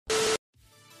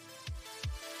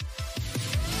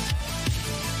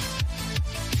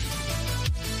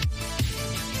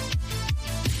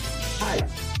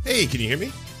Hey, can you hear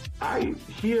me? I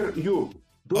hear you.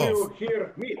 Do you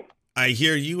hear me? I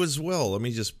hear you as well. Let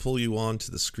me just pull you onto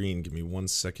the screen. Give me 1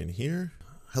 second here.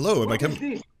 Hello, am I coming?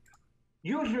 This?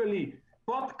 Usually,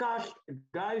 podcast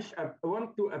guys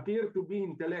want to appear to be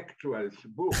intellectuals.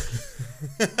 Books.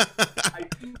 I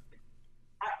think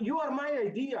you are my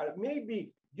ideal.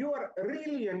 Maybe you are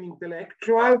really an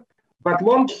intellectual, but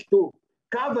wants to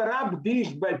cover up this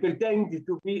by pretending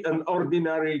to be an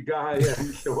ordinary guy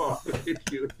and so on.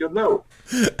 you know,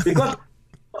 because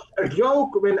a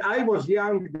joke when I was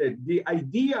young that the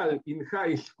ideal in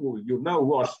high school,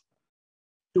 was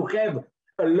to have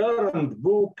a learned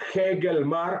book, Hegel,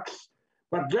 Marx,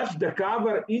 but just the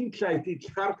cover inside it's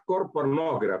hardcore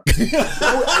pornography.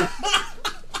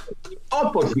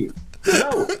 Opposite.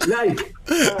 Like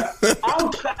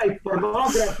outside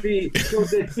pornography, so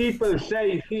that people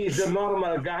say he's a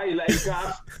normal guy like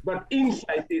us, but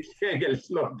inside it's Hegel's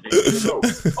logic.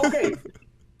 Okay,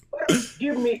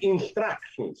 give me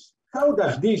instructions. How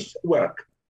does this work?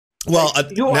 Well,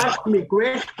 ask me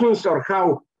questions or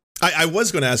how? I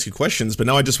was going to ask you questions, but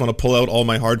now I just want to pull out all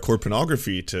my hardcore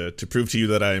pornography to prove to you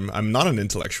that I'm not an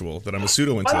intellectual, that I'm a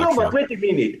pseudo-intellectual. No, but wait a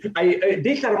minute.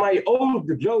 These are my old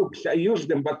jokes. I use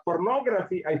them, but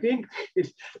pornography, I think,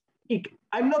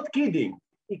 I'm not kidding.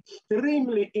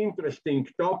 Extremely interesting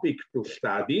topic to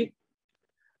study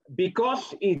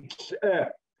because it's,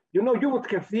 you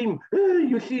would have seen,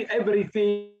 you see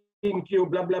everything, you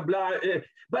blah, blah, blah.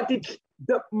 But it's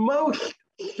the most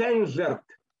censored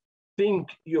thing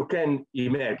you can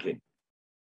imagine.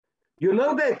 You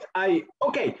know that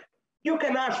you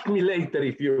can ask me later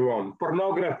if you want.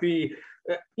 Pornography,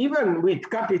 even with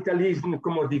capitalism,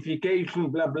 commodification,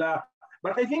 blah, blah.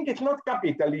 But I think it's not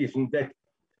capitalism that,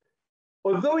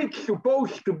 although it's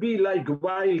supposed to be like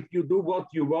wild, you do what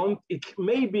you want, it's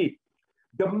maybe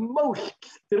the most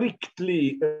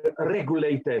strictly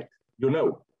regulated,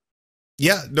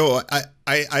 Yeah, no,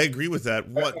 I agree with that.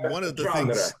 One of the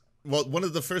things... Well, one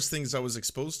of the first things I was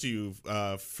exposed to you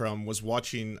from was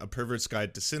watching A Pervert's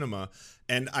Guide to Cinema,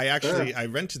 and I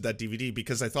rented that DVD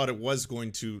because I thought it was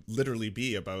going to literally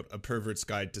be about a pervert's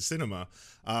guide to cinema.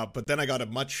 But then I got a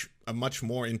much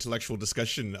more intellectual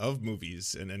discussion of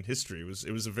movies and history.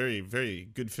 It was a very, very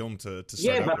good film to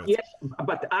start out with. Yes,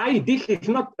 but this is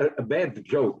not a bad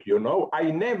joke, I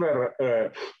never.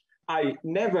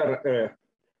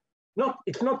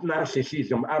 It's not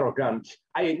narcissism, arrogance.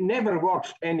 I never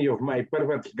watched any of my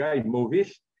Pervert's Guide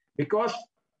movies because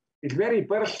it's very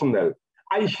personal.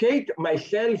 I hate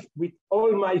myself with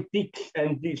all my tics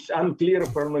and this unclear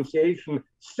pronunciation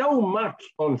so much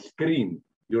on screen,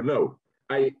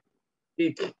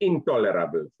 It's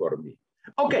intolerable for me.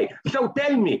 Okay, so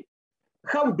tell me,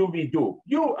 how do we do?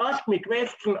 You ask me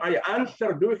question, I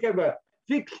answer. Do you have a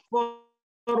fixed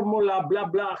formula, blah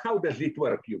blah? How does it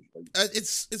work usually?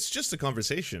 It's just a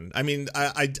conversation. I mean,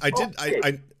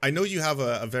 I know you have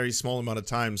a very small amount of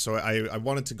time, so I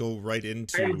wanted to go right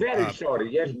into. I'm very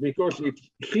sorry, yes, because it's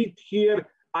fit here.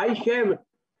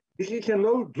 This is an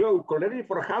old joke already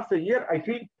for half a year. I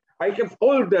think I have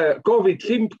all the COVID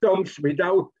symptoms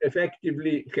without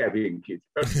effectively having it.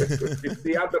 It's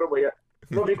the other way.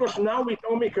 No, because now with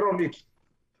Omicron, it's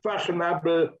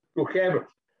fashionable to have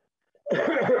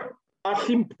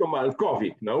asymptomal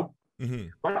COVID, no? Mm-hmm.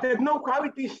 But I don't know how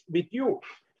it is with you.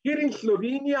 Here in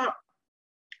Slovenia,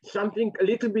 something a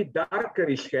little bit darker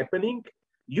is happening.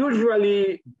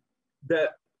 Usually, the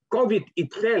COVID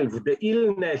itself, the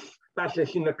illness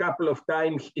passes in a couple of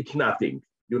times, it's nothing,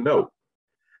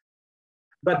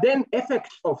 But then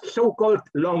effects of so-called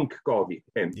long COVID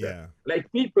enter. Yeah. Like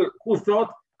people who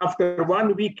thought after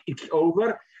 1 week it's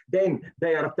over, then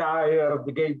they are tired,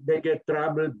 they get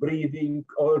trouble breathing,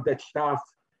 all that stuff.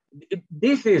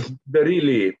 This is the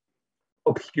really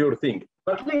obscure thing.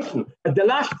 But listen, the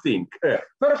last thing.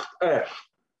 First,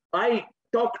 I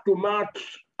talk too much.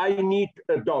 I need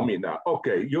a domina.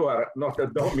 Okay, you are not a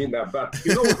domina, but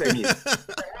you know what I mean.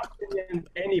 At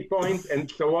any point and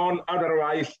so on.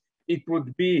 Otherwise, it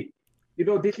would be,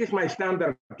 this is my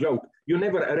standard joke. You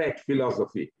never read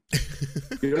philosophy.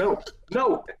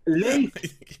 No, late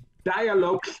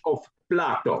dialogues of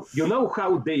Plato. You know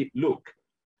how they look.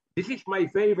 This is my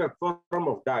favorite form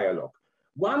of dialogue.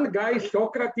 One guy,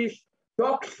 Socrates,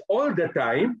 talks all the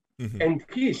time, and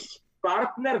his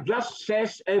partner just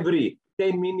says every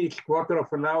 10 minutes, quarter of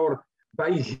an hour,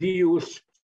 by Zeus,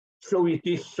 so it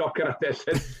is Socrates,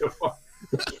 and so on.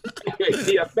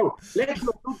 So let's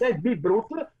not do that, be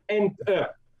brutal. And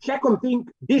second thing,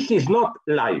 this is not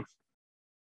live.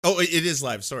 Oh, it is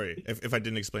live. Sorry if I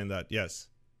didn't explain that. Yes.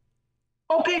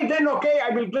 Okay, then okay,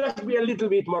 I will just be a little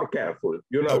bit more careful,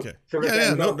 you know. Okay. So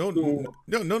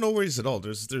no worries at all.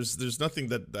 There's nothing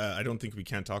that I don't think we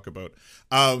can't talk about.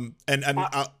 And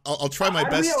I'll try my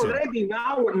best. Are we already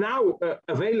now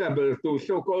available to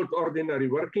so-called ordinary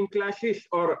working classes,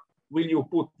 or will you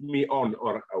put me on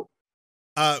or out?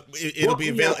 It'll be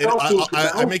available.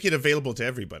 I make it available to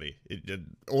everybody.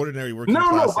 Ordinary working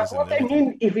classes. No, but what I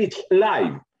mean, if it's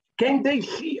live, can they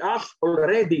see us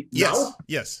already now?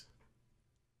 Yes.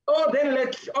 Oh, then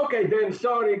then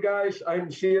sorry guys, I'm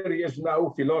serious now,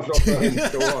 philosopher and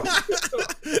so on.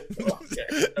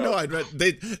 No,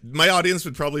 my audience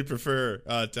would probably prefer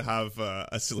to have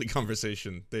a silly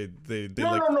conversation.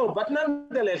 No, but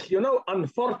nonetheless, you know,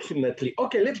 unfortunately,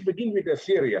 okay, let's begin with a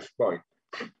serious point.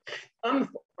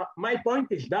 My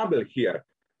point is double here.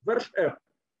 First,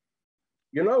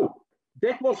 you know,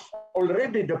 that was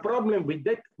already the problem with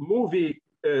that movie,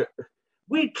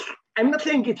 which I'm not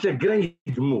saying it's a great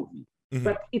movie,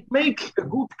 but it makes a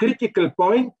good critical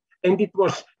point, and it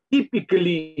was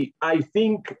typically, I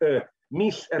think,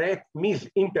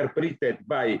 misinterpreted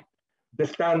by the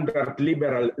standard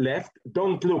liberal left.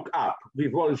 Don't look up.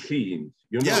 We've all seen.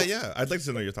 You know? Yeah. I'd like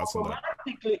to know your thoughts on that.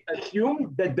 Automatically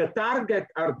assume that the target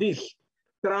are these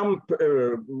Trump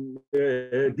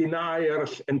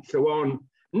deniers and so on.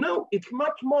 No, it's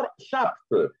much more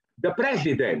subtle. The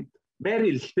president,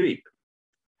 Meryl Streep,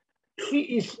 she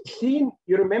is seen,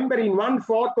 you remember, in one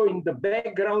photo in the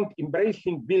background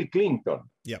embracing Bill Clinton.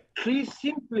 Yeah. She's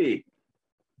simply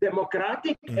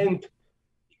democratic, and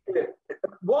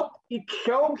what it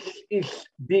shows is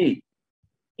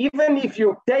even if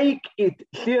you take it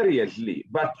seriously,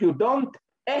 but you don't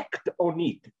act on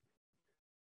it,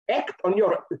 act on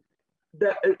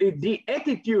the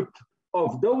attitude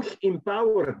of those in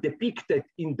power depicted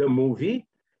in the movie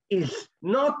is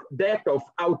not that of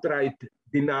outright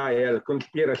denial,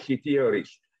 conspiracy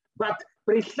theories, but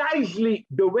precisely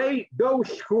the way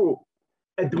those who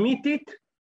admit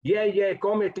it,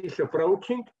 comet is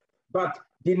approaching, but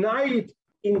deny it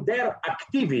in their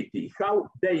activity, how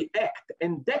they act.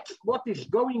 And that's what is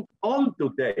going on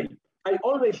today. I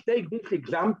always take this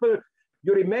example.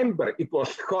 You remember, it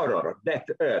was horror that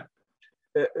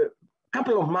a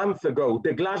couple of months ago,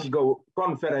 the Glasgow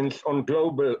Conference on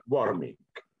Global Warming.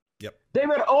 Yep. They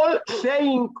were all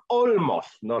saying almost,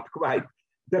 not quite,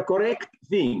 the correct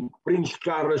thing. Prince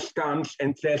Charles comes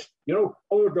and says, you know,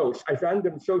 all those, I find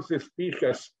them so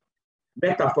suspicious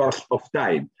metaphors of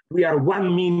time. We are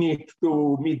 1 minute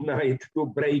to midnight, to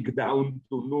breakdown,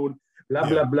 to noon, blah,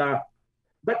 blah, blah.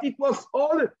 But it was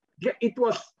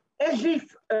as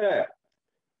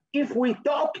if we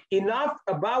talk enough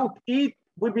about it,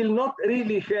 we will not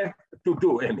really have to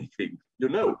do anything, you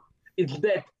know. It's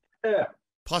that...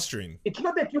 posturing. It's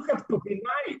not that you have to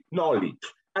deny knowledge.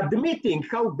 Admitting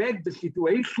how bad the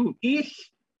situation is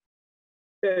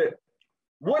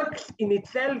works in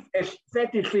itself as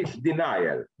fetishist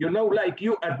denial. You know, like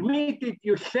you admit it,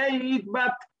 you say it,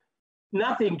 but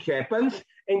nothing happens.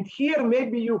 And here,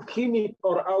 maybe you've seen it,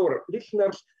 or our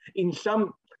listeners, in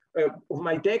some of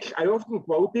my texts, I often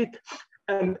quote it,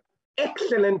 an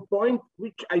excellent point,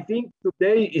 which I think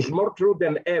today is more true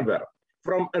than ever,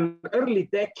 from an early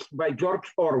text by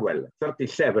George Orwell,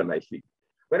 37, I think,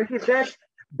 where he says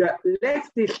the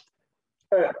leftists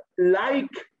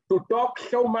like to talk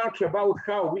so much about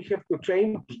how we have to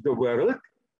change the world,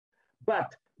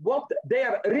 but what they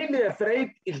are really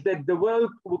afraid is that the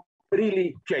world would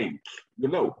really change, you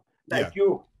know, like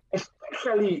you,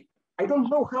 especially, I don't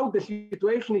know how the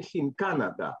situation is in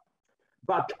Canada,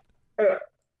 but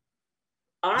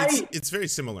it's very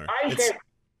similar.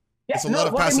 It's a lot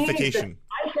of pacification.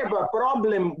 I have a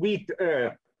problem with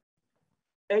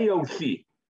AOC,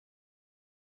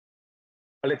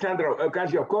 Alexandra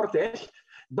Ocasio-Cortez,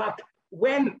 but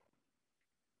when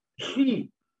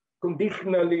she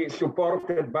conditionally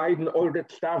supported Biden, all that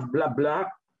stuff, blah, blah,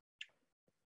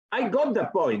 I got the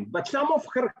point. But some of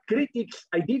her critics,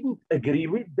 I didn't agree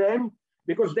with them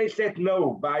because they said,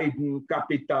 no, Biden,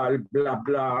 capital, blah,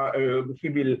 blah, he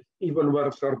will even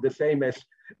worse or the same as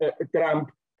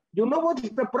Trump. You know what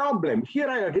is the problem? Here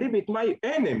I agree with my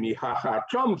enemy,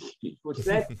 Chomsky, who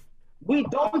said, we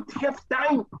don't have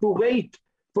time to wait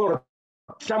for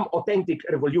some authentic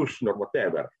revolution or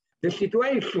whatever. The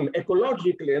situation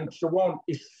ecologically and so on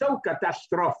is so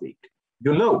catastrophic,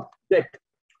 you know, that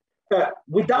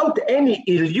without any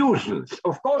illusions,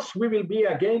 of course, we will be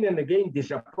again and again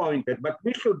disappointed, but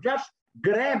we should just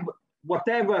grab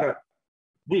whatever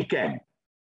we can.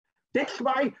 That's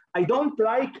why I don't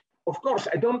like, of course,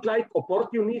 I don't like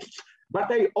opportunists, but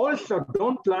I also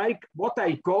don't like what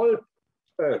I call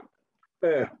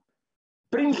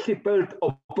principled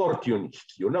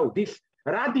opportunists, you know, these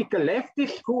radical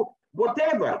leftists who,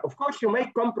 whatever, of course, you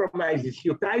make compromises,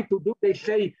 you try to do, they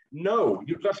say, no,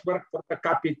 you just work for the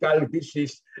capital, this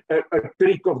is a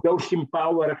trick of those in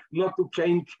power, not to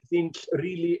change things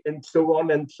really, and so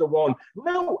on and so on.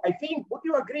 No, I think, would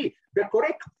you agree, the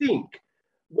correct thing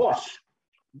was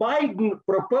Biden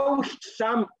proposed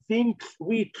some things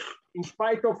which, in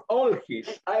spite of all his,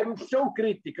 I'm so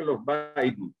critical of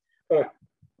Biden,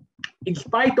 in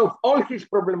spite of all his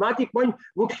problematic points,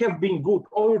 would have been good,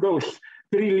 all those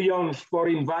trillions for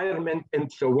environment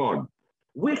and so on.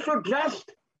 We should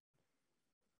just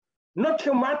not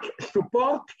so much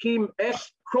support him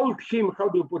as hold him, how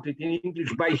do you put it in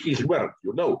English, by his word,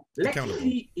 you know. Let's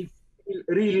see if he'll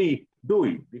really do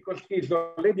it, because he's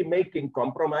already making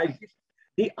compromises.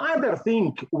 The other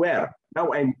thing where,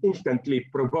 now I'm instantly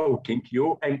provoking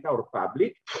you and our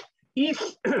public,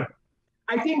 is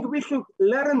I think we should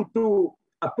learn to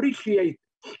appreciate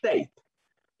state.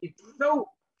 It's so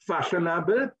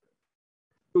fashionable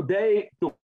today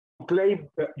to claim,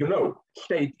 you know,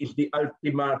 state is the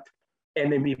ultimate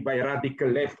enemy by radical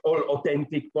left. All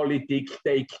authentic politics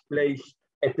takes place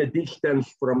at a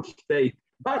distance from state.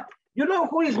 But you know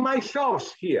who is my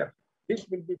source here? This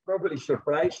will be probably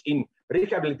surprised in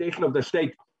rehabilitation of the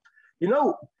state. You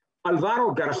know,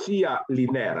 Alvaro Garcia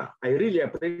Linera, I really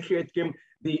appreciate him,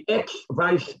 the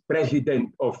ex-vice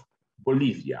president of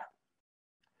Bolivia.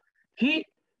 He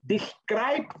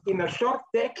described in a short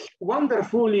text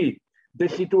wonderfully the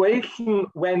situation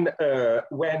when the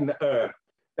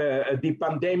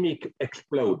pandemic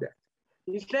exploded.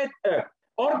 He said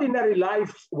ordinary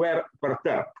lives were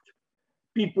perturbed.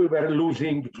 People were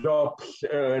losing jobs,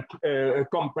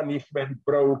 companies went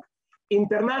broke.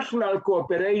 International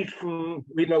cooperation,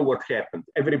 we know what happened.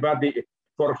 Everybody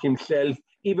for himself,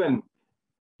 even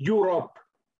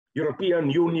European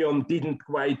Union didn't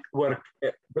quite work,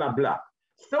 blah, blah.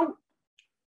 So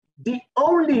the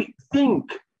only thing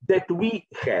that we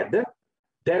had,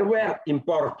 there were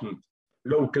important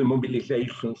local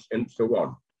mobilizations and so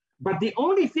on. But the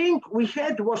only thing we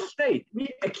had was state. We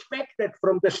expected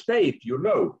from the state, you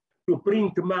know, to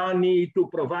print money, to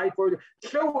provide for it.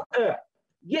 So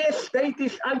yes, state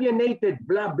is alienated,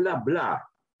 blah, blah, blah.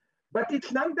 But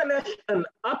it's nonetheless an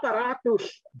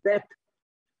apparatus that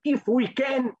if we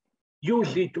can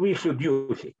use it, we should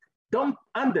use it. Don't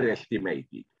underestimate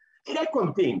it.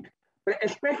 Second thing,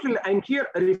 especially I'm here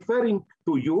referring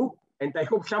to you, and I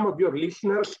hope some of your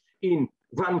listeners in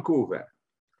Vancouver.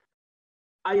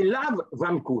 I love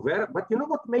Vancouver, but you know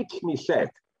what makes me sad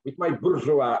with my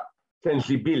bourgeois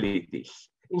sensibilities?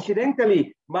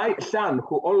 Incidentally, my son,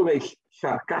 who always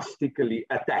sarcastically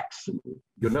attacks me,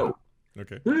 you know.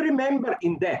 Okay. Do you remember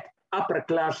in that upper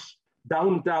class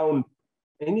downtown?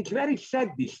 And it's very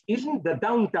sad, this isn't the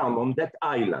downtown on that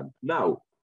island now.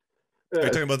 Are you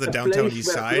talking about the downtown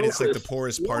east side? It's like the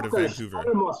poorest part of Vancouver.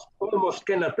 Almost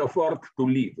cannot afford to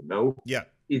live, no? Yeah.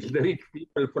 It's the rich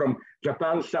people from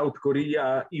Japan, South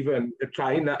Korea, even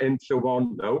China, and so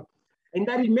on, no? And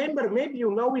I remember, maybe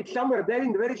you know it, somewhere there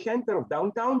in the very center of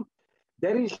downtown,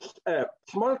 there is a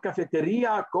small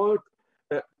cafeteria called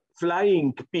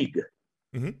Flying Pig.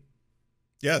 Mm-hmm.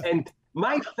 Yeah. And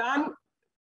my son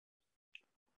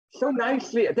so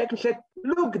nicely said,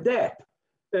 look that.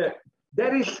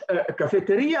 There is a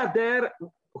cafeteria there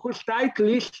whose title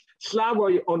is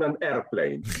Slavoj on an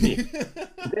airplane.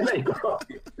 Then I got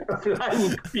a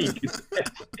Flying Pig.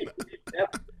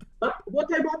 But what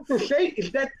I want to say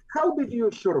is that how did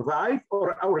you survive,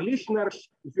 or our listeners,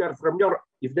 if they're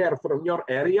from your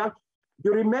area,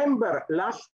 you remember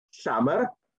last summer,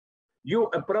 you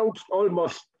approached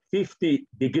almost 50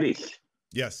 degrees.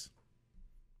 Yes.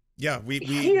 Yeah, we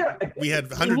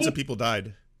had hundreds of people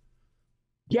died.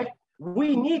 Yet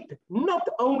we need not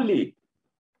only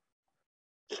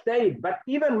state, but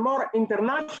even more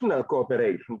international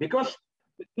cooperation. Because,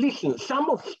 listen, some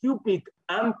of stupid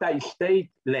anti-state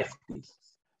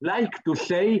leftists like to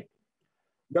say,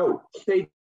 no, state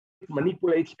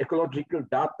manipulates ecological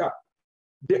data.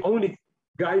 The only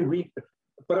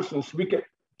persons we can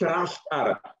trust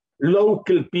are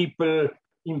local people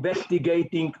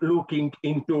investigating, looking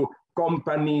into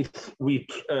companies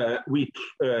which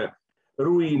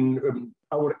ruin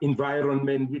our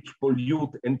environment, which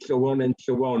pollute, and so on and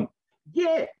so on.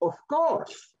 Yeah, of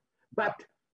course, but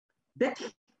that's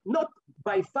not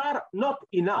by far not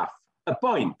enough. A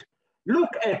point. Look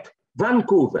at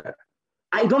Vancouver.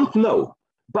 I don't know,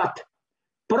 but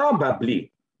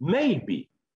probably, maybe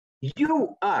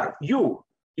you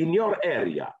in your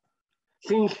area,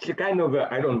 since the kind of,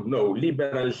 I don't know,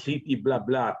 liberal city, blah,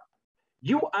 blah,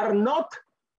 you are not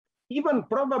even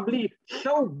probably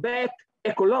so bad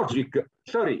ecological.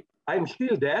 Sorry, I'm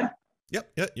still there.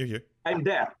 Yep, yeah, you're here. I'm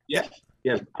there. Yes,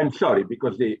 yes. I'm sorry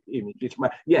because the image is my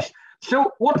yes.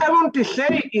 So what I want to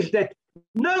say is that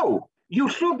no, you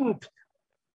shouldn't.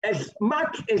 As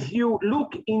much as you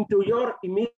look into your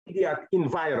immediate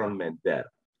environment there,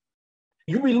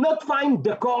 you will not find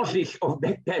the causes of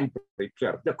the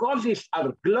temperature. The causes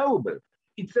are global.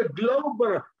 It's a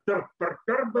global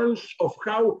perturbance of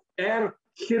how air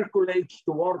circulates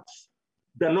towards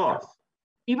the north.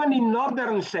 Even in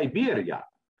northern Siberia,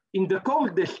 in the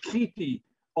coldest city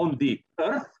on the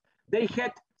earth, they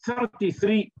had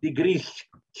 33 degrees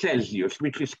Celsius,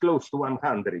 which is close to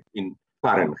 100 in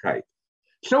Fahrenheit.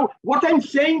 So what I'm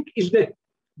saying is that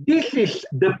this is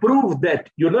the proof that,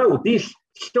 this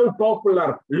so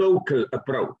popular local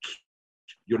approach,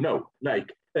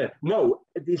 like, no,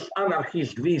 this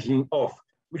anarchist vision of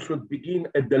we should begin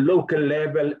at the local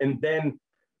level and then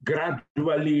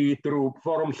gradually through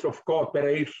forms of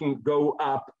cooperation go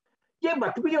up. Yeah,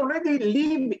 but we already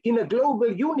live in a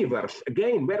global universe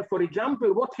again, where, for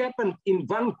example, what happened in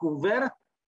Vancouver,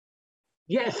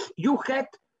 yes, you had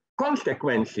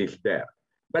consequences there,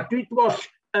 but it was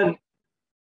an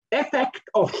effect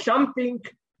of something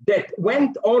that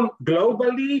went on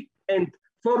globally and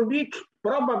for which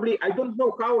probably, I don't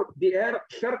know how the air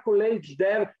circulates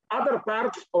there, other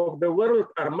parts of the world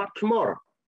are much more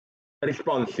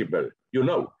responsible,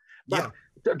 But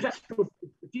just to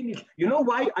finish,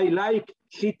 why I like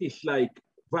cities like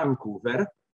Vancouver?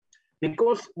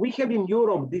 Because we have in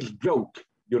Europe this joke,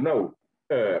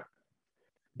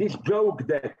 this joke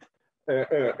that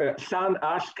son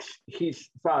asks his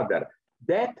father,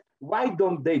 Dad, why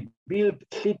don't they build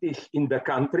cities in the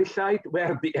countryside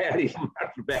where the air is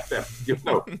much better,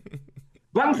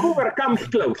 Vancouver comes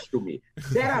close to me.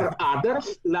 There are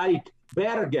others like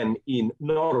Bergen in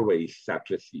Norway,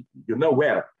 such a city,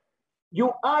 where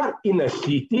you are in a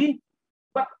city,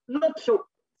 but not so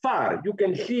far. You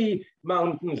can see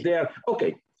mountains there.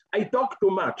 Okay, I talk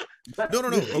too much. But no.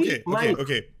 Okay.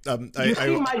 You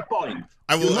see my point.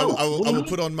 I will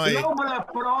put on my global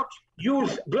approach.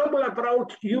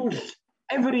 Use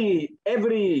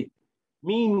every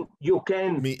mean you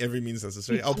can. Every means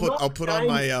necessary. I'll put on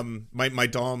my my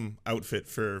Dom outfit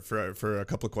for a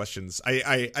couple of questions.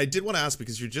 I did want to ask,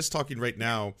 because you're just talking right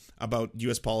now about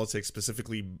U.S. politics,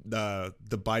 specifically the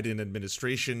Biden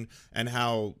administration, and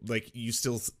how like you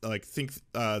still think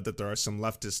that there are some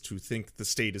leftists who think the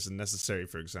state isn't necessary.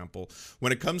 For example,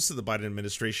 when it comes to the Biden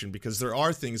administration, because there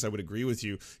are things I would agree with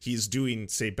you, he's doing,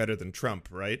 say, better than Trump,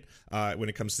 right? When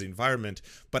it comes to the environment,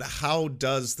 but how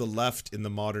does the left in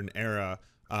the modern era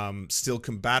still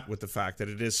combat with the fact that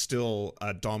it is still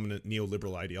a dominant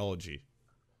neoliberal ideology?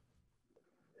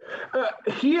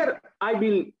 Here, I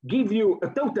will give you a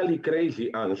totally crazy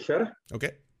answer.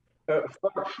 Okay.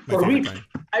 For which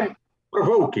I'm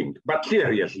provoking, but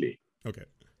seriously. Okay.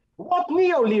 What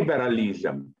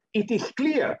neoliberalism? It is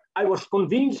clear. I was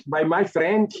convinced by my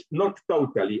friends, not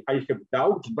totally. I have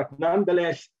doubts, but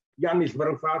nonetheless, Yanis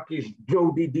Varoufakis,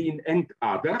 Jody Dean, and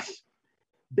others,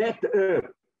 that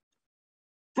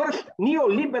first,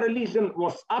 neoliberalism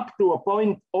was up to a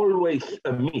point always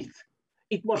a myth.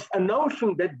 It was a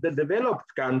notion that the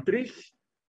developed countries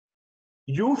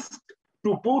used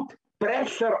to put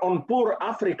pressure on poor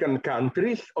African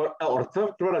countries or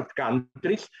third world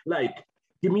countries, like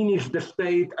diminish the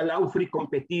state, allow free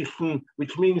competition,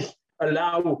 which means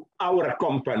allow our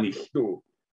companies to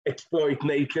exploit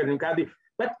nature.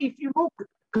 But if you look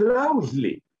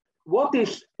closely, what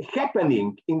is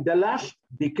happening in the last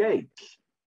decades,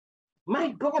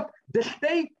 my God, the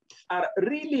states are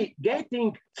really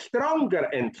getting stronger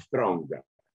and stronger.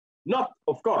 Not,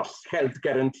 of course,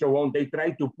 healthcare and so on, they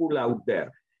try to pull out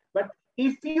there. But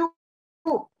if you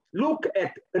look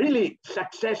at really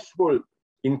successful,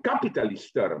 in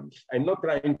capitalist terms, I'm not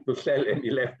trying to sell any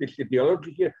leftist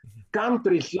ideology here,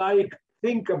 countries like,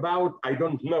 think about, I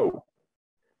don't know,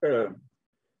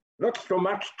 not so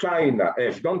much China,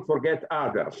 as don't forget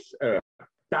others,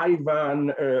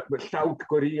 Taiwan, South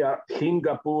Korea,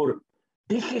 Singapore.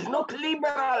 This is not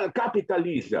liberal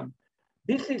capitalism.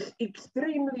 This is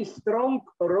extremely strong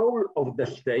role of the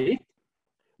state,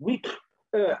 which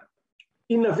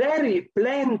in a very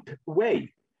planned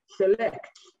way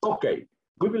selects, okay,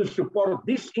 we will support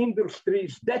these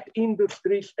industries, that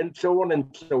industries, and so on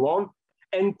and so on.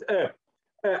 And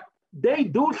they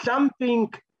do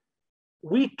something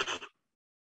which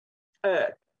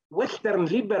Western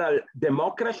liberal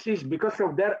democracies, because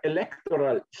of their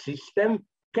electoral system,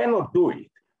 cannot do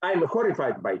it. I'm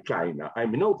horrified by China.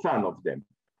 I'm no fan of them.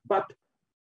 But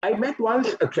I met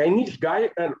once a Chinese guy,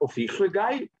 an official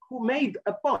guy, who made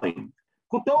a point.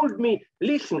 who told me,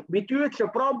 listen, with you it's a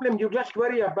problem, you just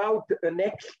worry about the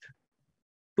next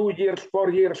 2 years,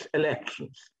 4 years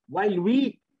elections. While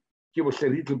he was a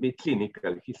little bit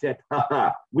cynical. He said,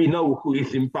 haha, we know who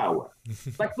is in power.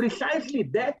 But precisely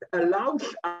that allows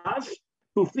us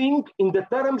to think in the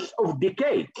terms of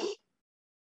decades.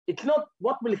 It's not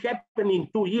what will happen in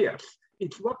 2 years.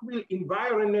 It's what will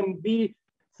environment be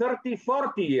 30,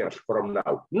 40 years from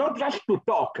now. Not just to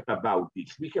talk about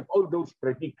this. We have all those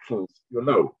predictions, you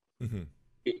know,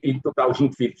 in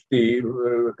 2050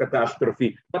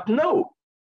 catastrophe. But no,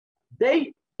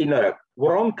 they, in a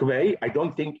wrong way, I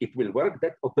don't think it will work,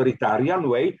 that authoritarian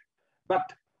way.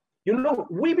 But, you know,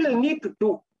 we will need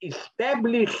to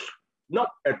establish not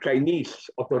a Chinese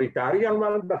authoritarian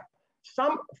one, but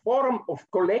some form of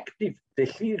collective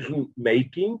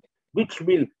decision-making, which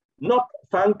will not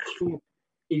function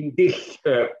in this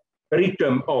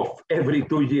rhythm of every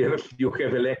 2 years you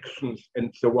have elections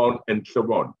and so on and so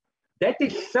on. That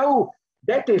is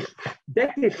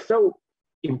so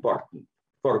important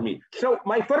for me. So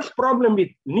my first problem with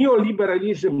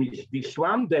neoliberalism is this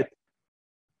one, that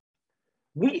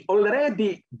we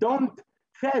already don't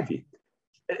have it.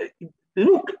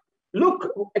 Look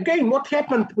again what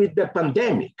happened with the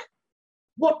pandemic.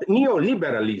 What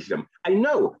neoliberalism? I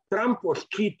know Trump was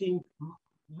cheating.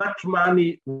 Much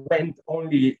money went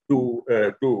only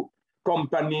to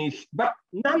companies, but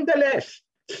nonetheless,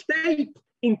 state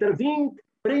intervened,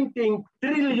 printing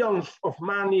trillions of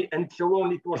money and so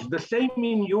on. It was the same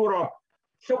in Europe.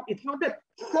 So it's not that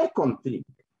second thing.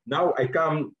 Now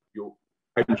I'm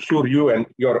sure you and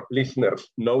your listeners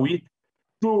know it,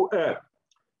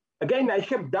 again, I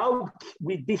have doubts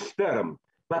with this term,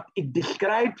 but it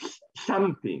describes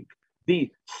something,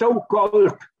 the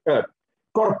so-called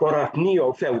corporate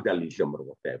neo-feudalism or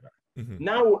whatever.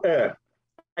 Now,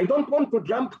 I don't want to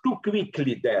jump too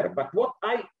quickly there, but what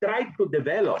I try to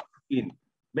develop in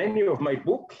many of my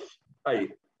books, I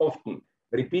often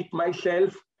repeat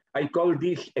myself, I call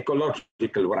this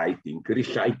ecological writing,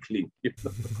 recycling.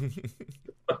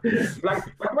 But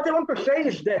what I want to say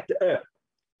is that,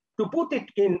 to put it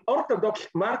in orthodox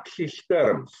Marxist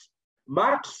terms,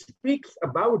 Marx speaks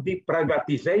about the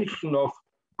privatization of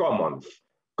commons.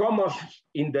 Commons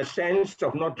in the sense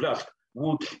of not just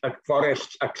woods,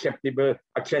 forests accessible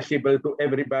to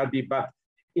everybody, but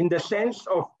in the sense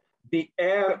of the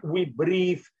air we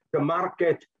breathe, the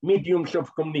market, mediums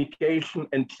of communication,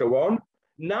 and so on.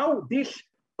 Now these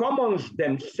commons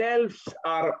themselves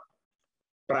are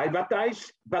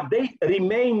privatized, but they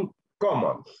remain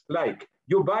commons. Like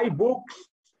you buy books,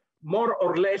 more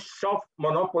or less soft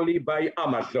monopoly by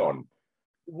Amazon.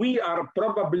 We are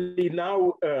probably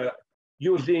now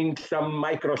using some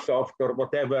Microsoft or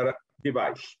whatever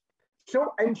device.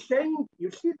 So I'm saying,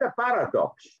 you see the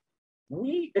paradox.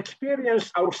 We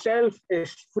experience ourselves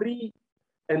as free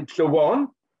and so on,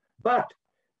 but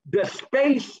the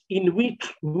space in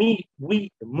which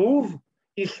we move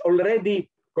is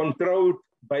already controlled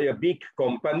by a big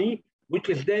company, which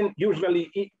is then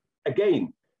usually,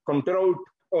 again, controlled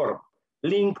or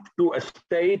linked to a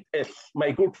state, as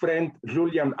my good friend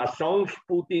Julian Assange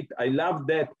put it. I love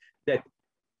that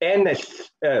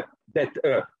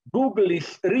Google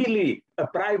is really a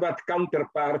private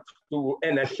counterpart to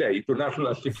NSA, to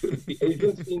National Security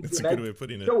Agency. That's a good way of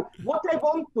putting it. So what I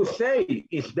want to say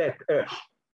is that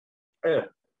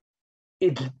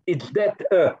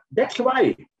that's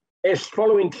why, as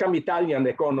following some Italian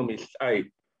economists,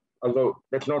 although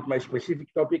that's not my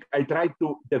specific topic, I try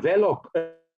to develop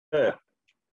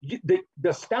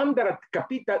the standard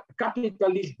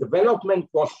capitalist development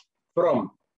was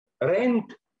from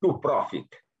rent to profit.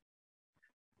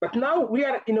 But now we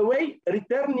are in a way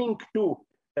returning to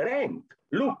rent.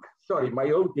 Look, sorry,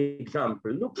 my own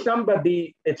example. Look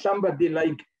at somebody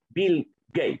like Bill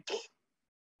Gates.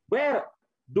 Where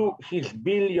do his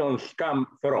billions come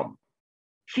from?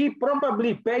 He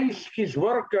probably pays his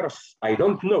workers, I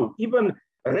don't know, even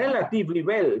relatively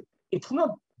well. It's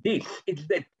not this, it's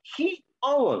that he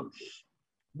owns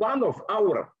one of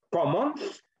our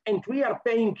commons and we are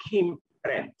paying him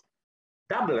rent,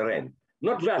 double rent,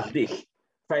 not just this.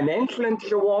 Financial and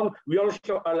so on, we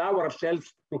also allow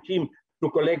ourselves to him to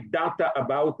collect data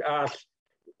about us,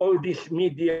 all this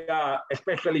media,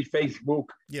 especially Facebook,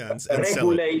 and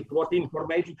regulate what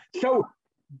information. So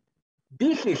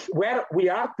this is where we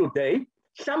are today.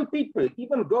 Some people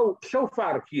even go so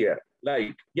far here,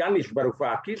 like Yanis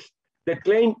Varoufakis, that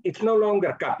claim it's no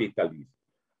longer capitalism.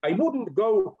 I wouldn't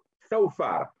go so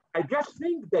far. I just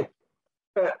think that,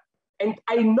 and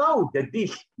I know that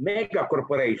these mega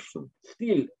corporations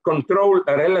still control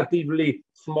a relatively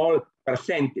small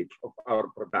percentage of our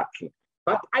production.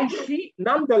 But I see,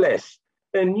 nonetheless,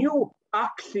 a new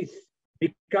axis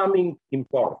becoming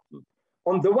important.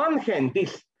 On the one hand,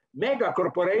 these mega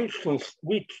corporations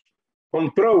which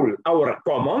control our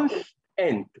commons,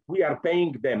 and we are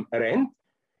paying them rent.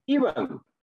 Even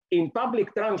in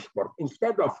public transport,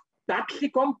 instead of taxi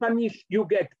companies, you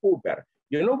get Uber.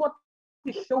 You know what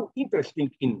is so interesting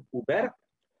in Uber?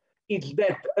 It's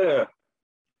that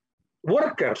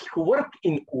workers who work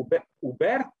in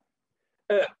Uber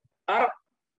are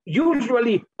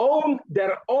usually own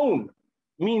their own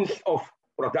means of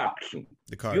production.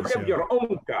 The cars, you have your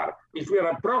own car. If you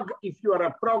are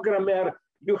a programmer,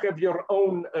 you have your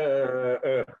own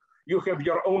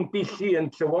PC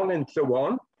and so on and so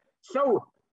on. So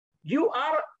you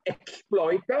are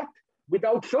exploited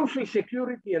without social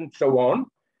security and so on.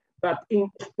 But in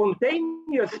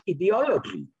spontaneous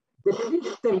ideology, the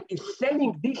system is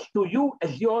selling this to you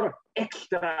as your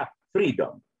extra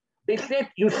freedom. They said,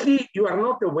 you see, you are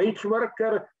not a wage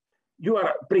worker, you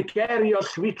are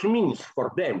precarious, which means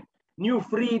for them, new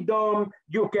freedom,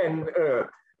 you can,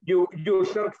 you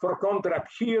search for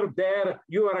contracts here, there,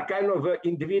 you are a kind of an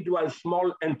individual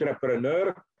small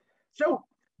entrepreneur. So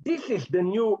this is the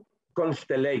new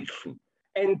constellation.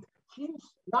 And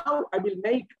since now I will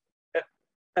make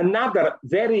another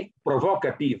very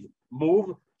provocative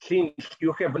move, since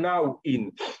you have now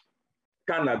in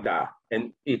Canada,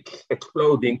 and it's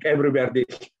exploding everywhere,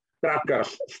 this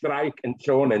truckers strike and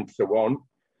so on and so on.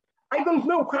 I don't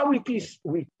know how it is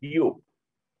with you,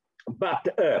 but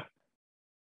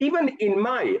even in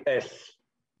my, as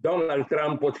Donald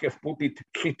Trump would have put it,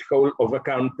 shithole of a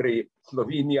country,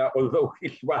 Slovenia, although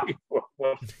his wife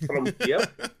was from here,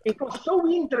 it was so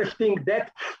interesting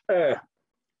that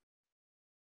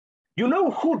you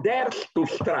know who dares to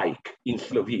strike in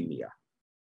Slovenia?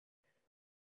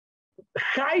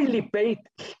 Highly paid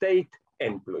state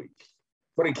employees.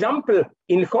 For example,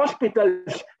 in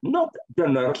hospitals, not the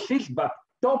nurses, but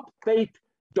top paid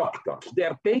doctors. They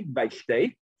are paid by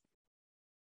state.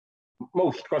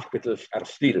 Most hospitals are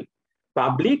still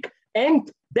public,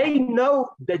 and they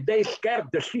know that they scare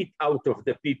the shit out of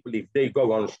the people if they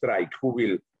go on strike, who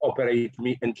will operate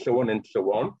me, and so on and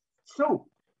so on. So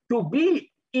to be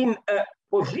in a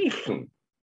position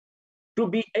to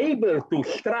be able to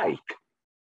strike,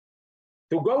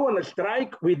 to go on a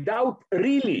strike without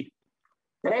really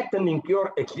threatening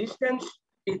your existence,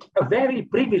 it's a very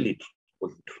privileged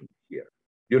position here.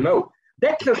 You know,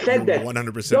 that's a said that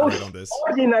 100% those right on this.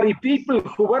 ordinary people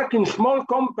who work in small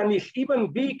companies,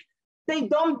 even big, they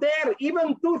don't dare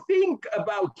even to think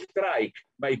about strike,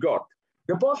 my God.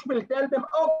 The boss will tell them,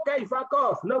 okay, fuck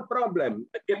off, no problem.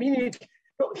 I mean,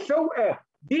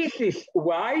 this is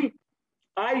why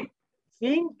I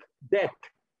think that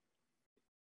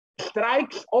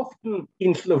strikes often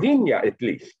in Slovenia, at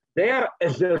least, they are,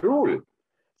 as a rule,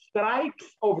 strikes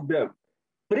of the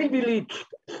privileged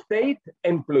state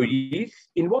employees.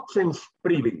 In what sense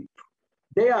privileged?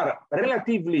 They are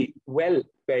relatively well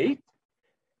paid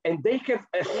and they have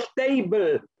a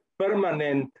stable,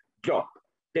 permanent job.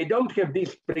 They don't have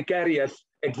this precarious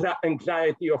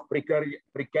anxiety of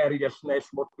precariousness,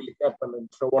 what will happen, and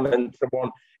so on and so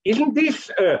on. Isn't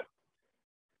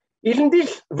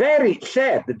this very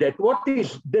sad that what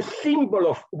is the symbol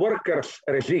of workers'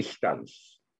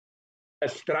 resistance, a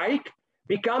strike,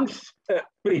 becomes a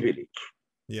privilege?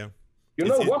 Yeah. You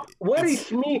know what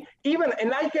worries me even,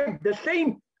 and I have the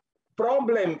same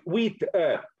problem with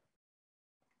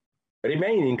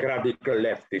remaining radical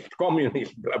leftist,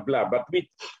 communist, blah, blah, but with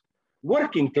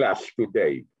working class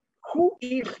today. Who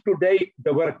is today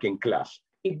the working class?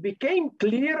 It became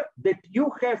clear that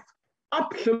you have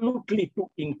absolutely to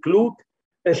include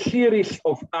a series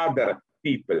of other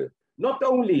people, not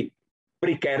only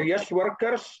precarious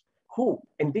workers who,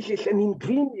 and this is an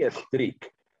ingenious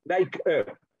trick, like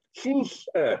since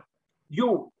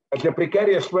you as a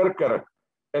precarious worker,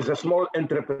 as a small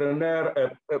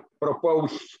entrepreneur,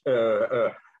 propose,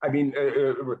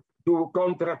 do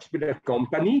contracts with a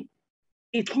company,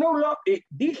 it's no longer,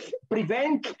 this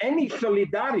prevents any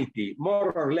solidarity,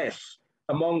 more or less,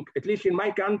 among, at least in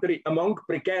my country, among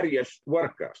precarious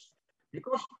workers.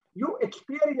 Because you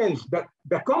experience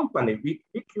the company with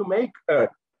which you make a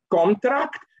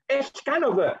contract as kind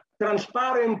of a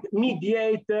transparent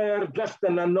mediator, just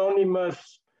an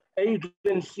anonymous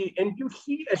agency, and you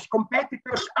see as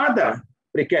competitors other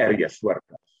precarious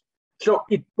workers. So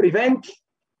it prevents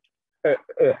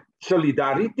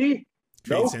solidarity.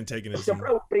 Creates antagonism.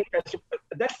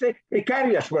 That's the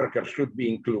precarious workers should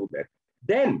be included.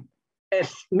 Then,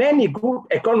 as many good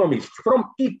economists from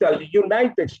Italy,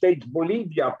 United States,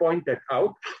 Bolivia pointed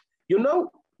out, you know,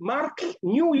 Marx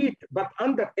knew it, but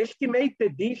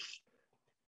underestimated this.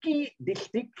 key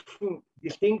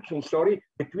distinction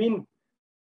between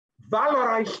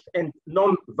valorized and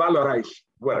non-valorized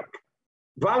work.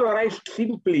 Valorized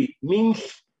simply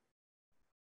means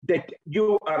that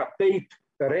you are paid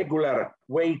a regular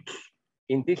wage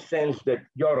in this sense that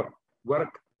your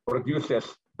work produces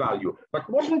value. But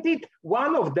wasn't it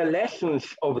one of the lessons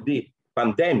of the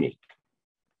pandemic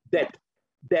that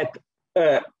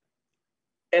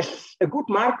as a good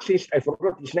Marxist, I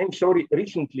forgot his name, sorry,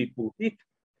 recently put it,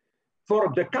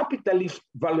 for the capitalist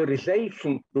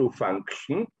valorization to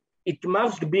function, it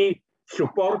must be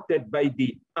supported by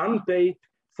the unpaid,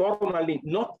 formally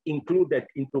not included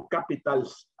into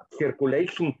capital's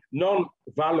circulation,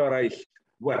 non-valorized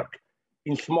work.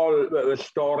 In small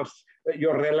stores,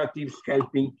 your relatives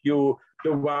helping you,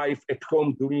 the wife at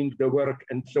home doing the work,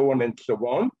 and so on and so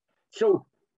on. So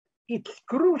it's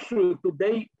crucial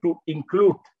today to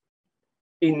include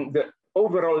in the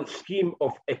overall scheme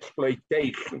of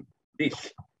exploitation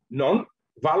these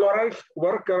non-valorized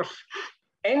workers.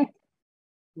 And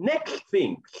next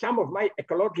thing, some of my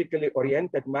ecologically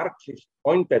oriented Marxists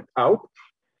pointed out,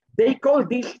 they call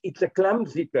this, it's a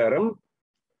clumsy term,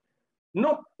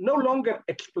 no longer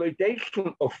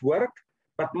exploitation of work,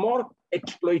 but more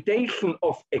exploitation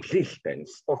of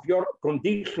existence, of your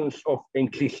conditions of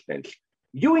existence.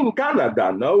 You in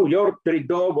Canada, no, your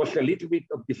Trudeau was a little bit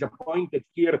disappointed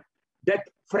here that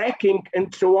fracking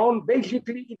and so on,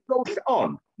 basically it goes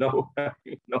on, no,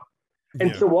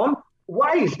 and so on.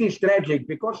 Why is this tragic?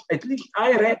 Because at least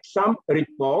I read some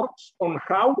reports on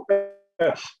how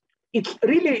it's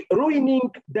really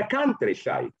ruining the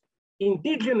countryside.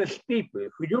 Indigenous people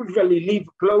who usually live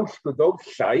close to those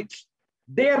sites,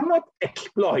 they are not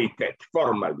exploited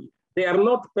formally. They are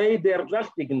not paid, they are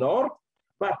just ignored,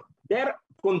 but their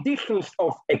conditions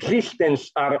of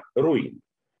existence are ruined.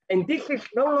 And this is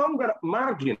no longer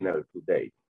marginal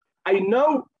today. I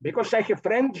know because I have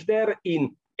friends there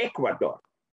in Ecuador.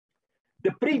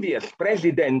 The previous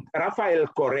president, Rafael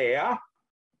Correa,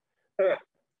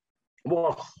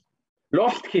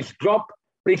 lost his job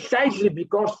precisely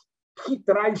because he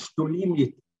tries to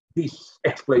limit this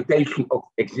exploitation of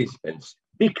existence.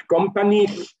 Big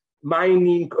companies,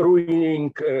 mining,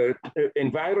 ruining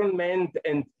environment,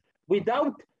 and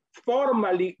without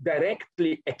formally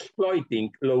directly exploiting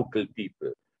local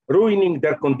people, ruining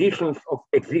their conditions of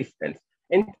existence.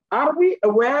 And are we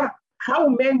aware how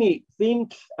many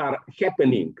things are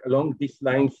happening along these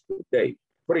lines today?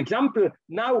 For example,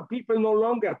 now people no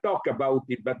longer talk about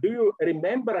it, but do you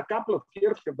remember a couple of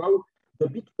years ago, the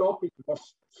big topic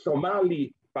was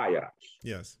Somali pirates?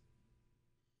 Yes.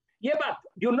 Yeah, but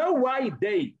you know why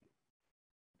they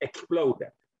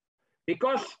exploded?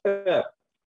 Because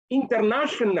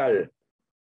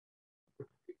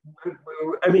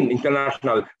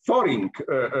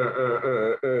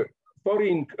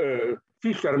foreign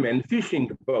fishermen,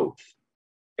 fishing boats,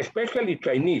 especially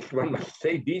Chinese, one must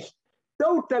say this,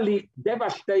 totally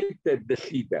devastated the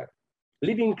sea there,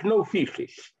 leaving no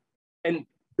fishes. And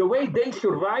the way they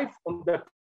survived on the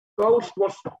coast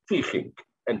was fishing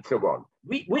and so on.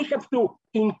 We have to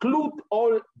include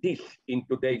all this in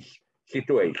today's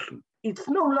situation. It's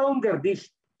no longer this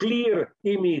clear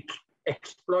image,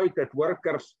 exploited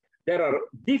workers. There are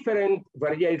different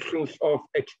variations of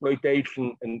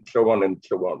exploitation and so on and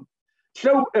so on.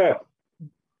 So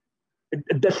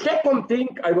the second thing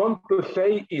I want to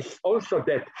say is also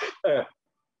that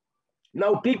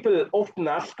now people often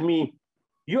ask me,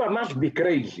 you must be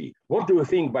crazy. What do you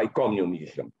think by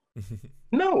communism?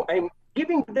 No, I'm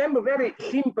giving them a very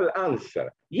simple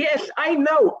answer. Yes, I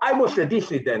know I was a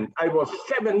dissident. I was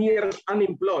 7 years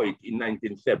unemployed in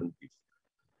 1970s.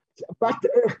 But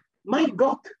my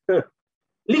God,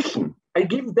 listen, I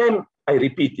give them, I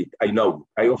repeat it, I know,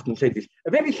 I often say this,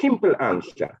 a very simple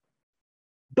answer.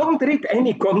 Don't read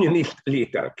any communist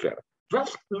literature.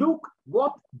 Just look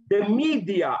what the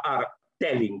media are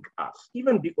telling us,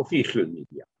 even the official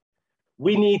media.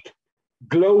 We need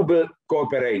global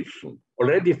cooperation,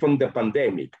 already from the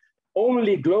pandemic.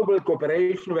 Only global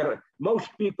cooperation where most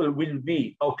people will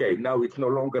be, okay, now it's no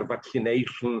longer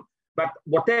vaccination, but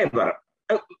whatever,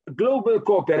 global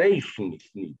cooperation is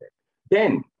needed.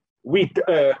 Then with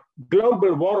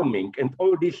global warming and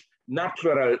all these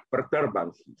natural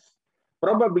perturbances,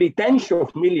 probably tens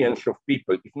of millions of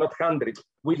people, if not hundreds,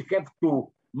 will have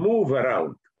to move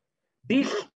around.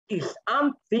 This is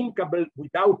unthinkable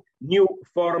without new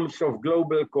forms of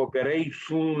global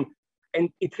cooperation, and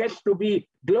it has to be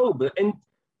global. And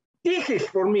this is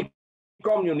for me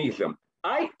communism.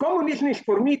 Communism is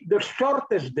for me the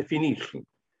shortest definition.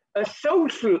 A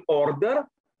social order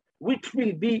which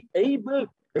will be able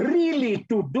really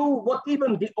to do what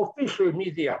even the official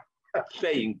media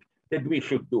saying that we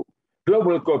should do.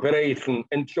 Global cooperation.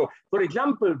 And so, for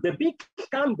example, the big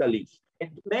scandal is,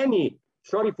 and many,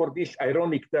 sorry for this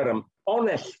ironic term,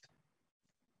 honest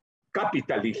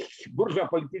capitalists, bourgeois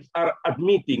politicians are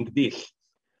admitting this.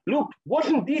 Look,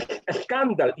 wasn't this a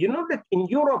scandal? You know that in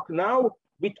Europe now,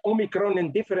 with Omicron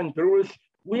and different rules,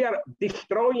 we are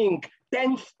destroying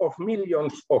tens of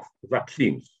millions of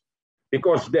vaccines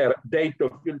because their date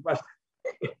of field was.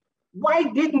 Why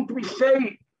didn't we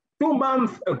say 2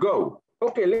 months ago,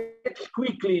 okay, let's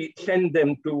quickly send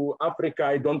them to Africa,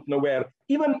 I don't know where,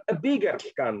 even a bigger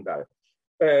scandal,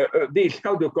 this,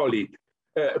 how do you call it,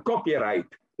 copyright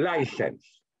license.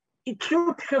 It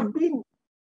should have been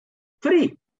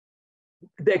free,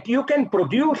 that you can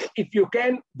produce, if you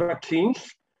can, vaccines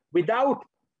without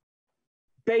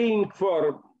paying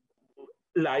for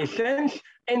license.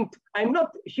 And I'm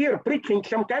not here preaching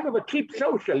some kind of a cheap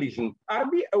socialism. Are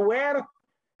we aware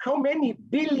how many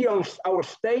billions our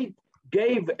state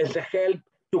gave as a help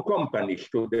to companies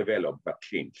to develop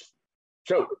vaccines?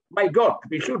 So, my God,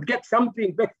 we should get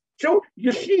something back. So,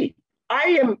 you see,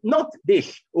 I am not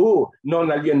this,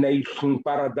 non-alienation,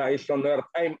 paradise on earth.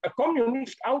 I'm a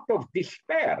communist out of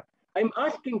despair. I'm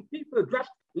asking people, just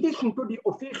listen to the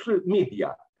official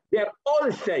media. They're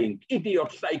all saying,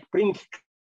 idiots like Prince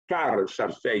Charles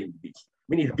are saying this.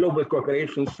 We need global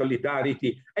cooperation,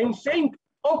 solidarity. I'm saying,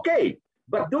 okay,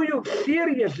 but do you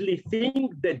seriously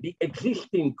think that the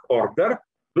existing order,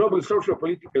 global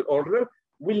socio-political order,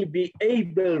 will be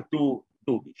able to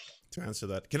do this? To answer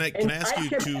that, can I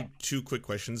ask you two quick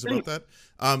questions about that?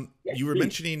 Yes, you were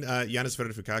mentioning Yanis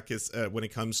Varoufakis when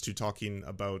it comes to talking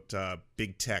about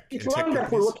big tech. It's and tech wonderful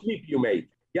companies. what clip you made.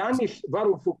 Yanis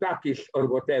Varoufakis or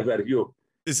whatever you.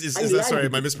 Is that, sorry,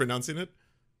 am I mispronouncing it?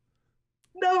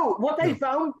 No, what I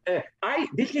found,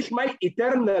 this is my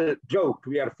eternal joke,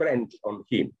 we are friends on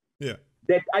him. Yeah.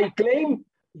 That I claim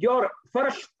your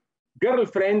first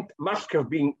girlfriend must have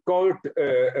been called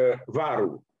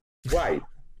Varu. Why?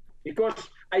 Because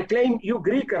I claim you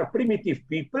Greek are primitive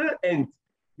people and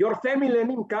your family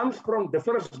name comes from the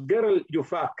first girl you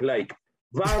fuck, like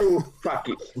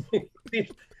Varoufakis.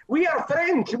 We are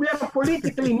friends, we are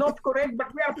politically not correct,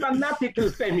 but we are fanatical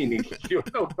feminists, you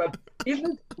know. But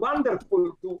isn't it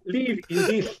wonderful to live in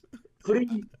this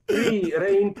free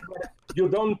reign where you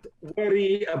don't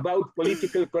worry about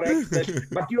political correctness,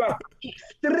 but you are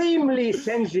extremely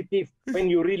sensitive when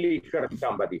you really hurt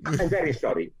somebody. I'm very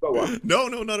sorry. Go on. No,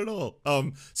 not at all.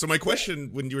 So my question,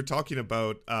 when you were talking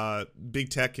about big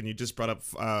tech and you just brought up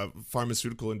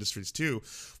pharmaceutical industries too,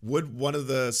 would one of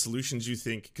the solutions you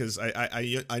think, because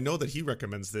I know that he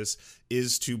recommends this,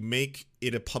 is to make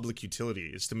it a public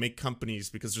utility, is to make companies,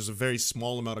 because there's a very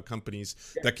small amount of companies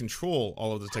that control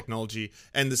all of the technology.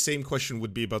 And the same question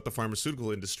would be about the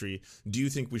pharmaceutical industry. Do you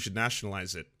think we should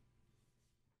nationalize it?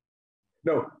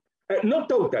 No, not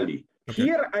totally. Okay.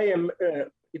 Here I am,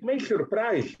 it may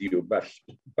surprise you, but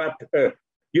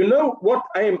you know what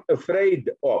I am afraid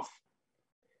of?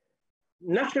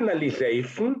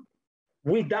 Nationalization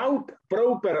without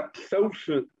proper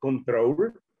social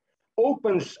control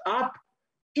opens up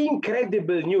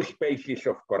incredible new spaces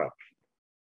of corruption.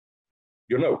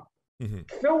 You know? Mm-hmm.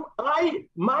 So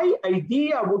my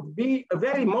idea would be a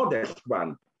very modest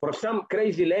one. For some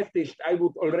crazy leftist, I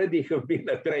would already have been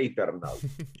a traitor now.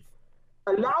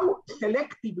 Allow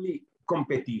selectively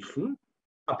competition,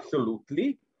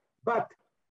 absolutely, but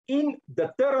in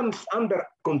the terms under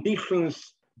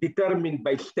conditions determined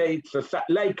by states,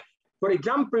 like, for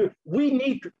example, we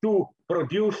need to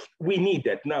produce, we need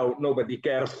it, now nobody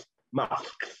cares,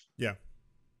 masks. Yeah.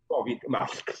 COVID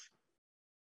masks.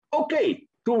 Okay,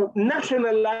 to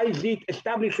nationalize it,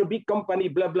 establish a big company,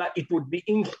 blah, blah, it would be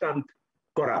instant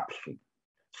corruption.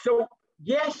 So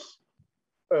yes,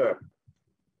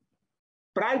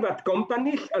 private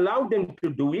companies, allow them to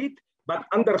do it, but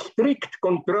under strict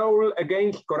control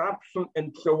against corruption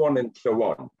and so on and so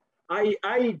on.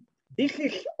 This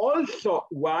is also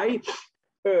why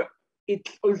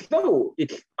although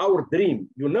it's our dream,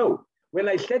 you know, when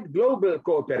I said global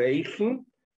cooperation,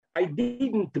 I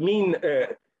didn't mean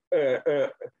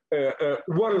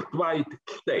worldwide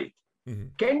state. Mm-hmm.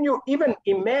 Can you even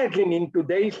imagine in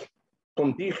today's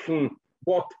condition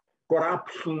what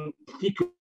corruption,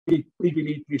 secret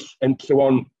privileges, and so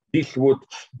on this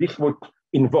would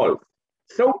involve?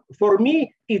 So for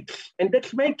me, and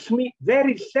that makes me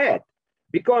very sad,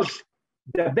 because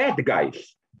the bad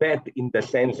guys, bad in the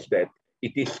sense that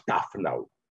it is tough now,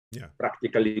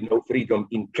 practically no freedom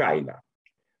in China.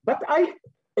 But I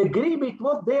agree with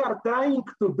what they are trying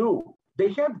to do.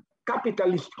 They have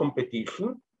capitalist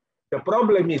competition. The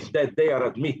problem is that they are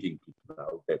admitting it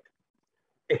now, that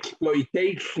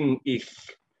exploitation is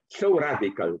so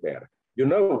radical there. You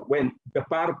know, when the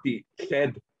party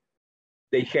said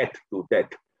they had to,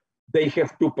 that they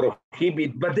have to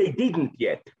prohibit, but they didn't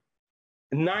yet,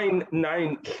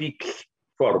 996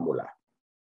 formula.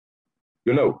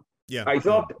 You know, yeah, I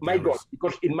thought, my God,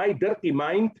 because in my dirty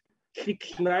mind,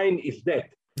 69 is that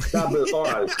double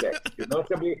oral sex. You know,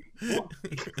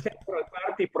 Central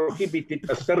Party prohibited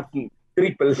a certain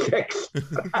triple sex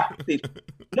practice.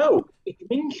 No, it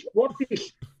means what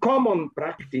is common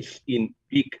practice in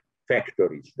big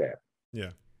factories there.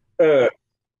 Yeah.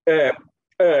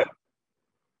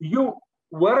 You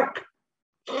work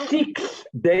 6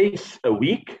 days a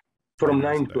week from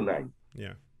 9 to 9.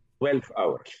 Yeah. 12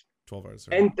 hours. 12 hours.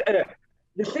 Right. And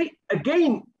you see,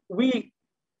 again, we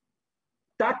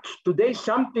touch today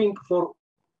something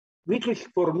which is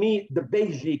for me the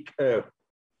basic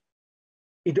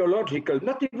ideological,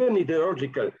 not even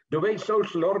ideological, the way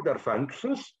social order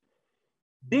functions.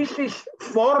 This is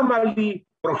formally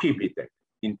prohibited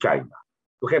in China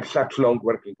to have such long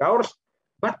working hours,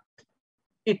 but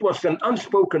it was an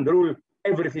unspoken rule,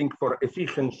 everything for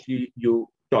efficiency you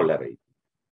tolerate.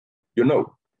 You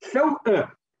know, so the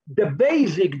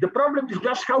problem is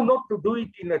just how not to do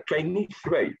it in a Chinese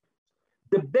way.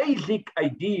 The basic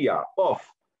idea of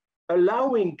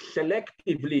allowing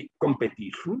selectively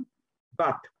competition,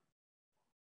 but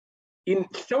in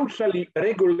socially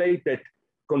regulated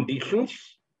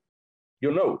conditions,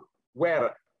 you know,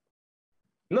 where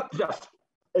not just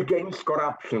against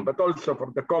corruption, but also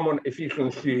for the common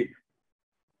efficiency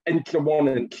and so on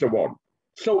and so on.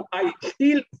 So I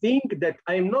still think that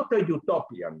I'm not a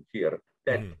utopian here,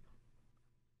 that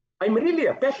I'm really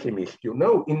a pessimist, you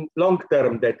know, in long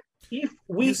term, that if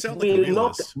we will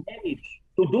not manage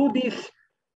to do this,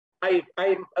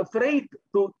 I'm afraid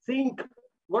to think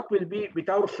what will be with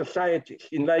our societies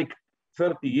in like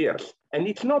 30 years. And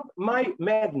it's not my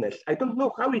madness. I don't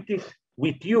know how it is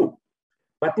with you,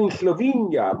 but in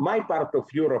Slovenia, my part of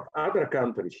Europe, other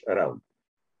countries around,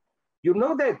 you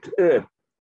know that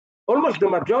almost the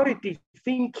majority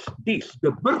thinks this,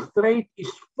 the birth rate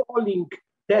is falling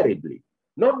terribly.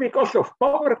 Not because of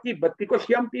poverty, but because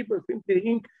young people simply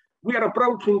think we are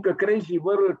approaching a crazy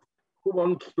world who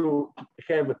wants to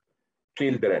have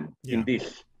children in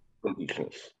these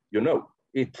conditions. You know,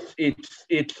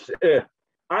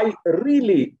 I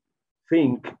really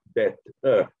think that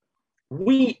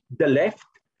we, the left,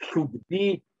 should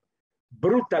be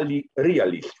brutally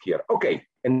realist here. Okay,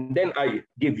 and then I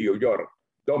give you your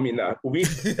domina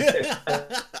with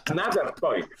another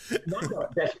point, another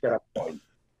desperate point.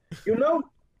 You know,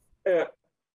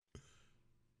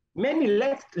 many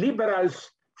left liberals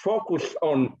focus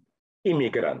on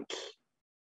immigrants,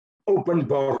 open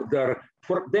border.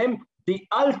 For them, the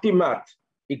ultimate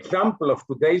example of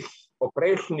today's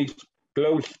oppression is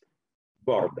closed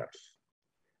borders.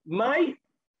 My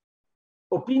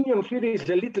opinion here is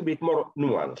a little bit more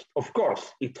nuanced. Of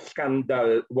course, it's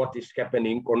scandal what is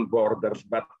happening on borders,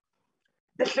 but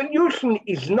the solution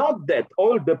is not that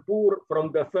all the poor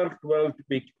from the third world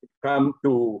come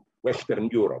to Western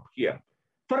Europe here.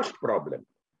 First problem,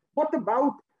 what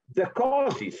about the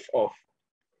causes of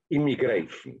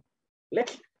immigration?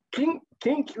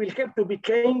 Things will have to be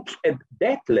changed at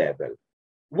that level.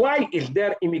 Why is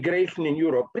there immigration in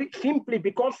Europe? Simply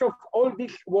because of all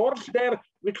these wars there,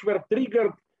 which were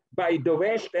triggered by the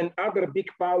West and other big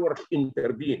powers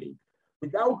intervening.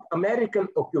 Without American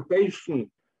occupation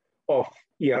of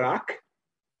Iraq,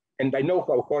 and I know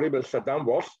how horrible Saddam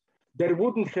was, there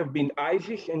wouldn't have been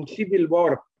ISIS and civil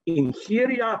war in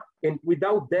Syria, and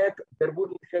without that, there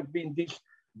wouldn't have been this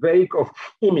wave of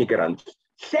immigrants.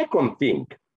 Second thing,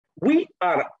 we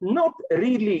are not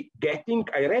really getting,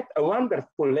 I read a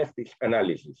wonderful leftist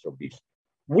analysis of this,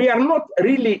 we are not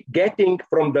really getting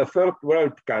from the third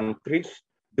world countries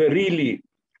the really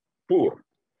poor,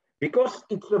 because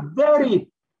it's a very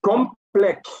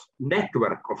complex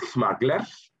network of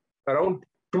smugglers. Around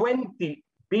 $20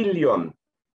 billion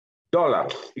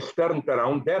is turned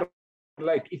around there.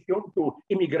 Like if you want to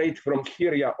immigrate from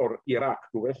Syria or Iraq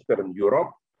to Western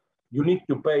Europe, you need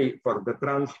to pay for the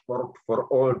transport for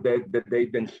all that they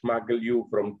then smuggle you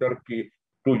from Turkey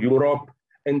to Europe.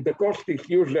 And the cost is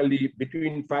usually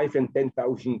between 5,000 and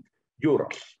 10,000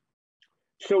 euros.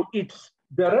 So it's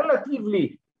the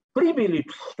relatively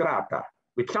privileged strata,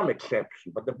 with some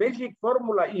exception, but the basic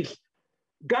formula is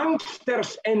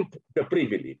gangsters and the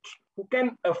privileged who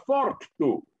can afford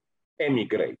to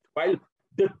emigrate, while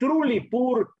the truly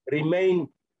poor remain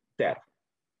there.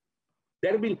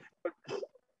 There will,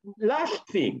 last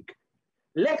thing,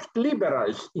 left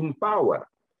liberals in power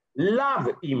love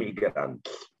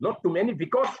immigrants, not too many,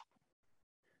 because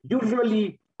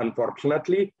usually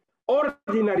unfortunately,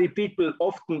 ordinary people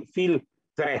often feel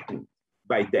threatened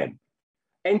by them.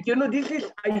 And this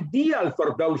is ideal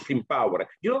for those in power.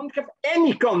 You don't have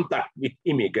any contact with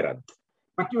immigrants,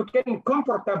 but you can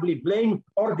comfortably blame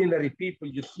ordinary people.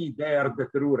 You see, they are the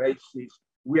true racists.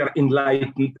 We are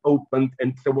enlightened, open,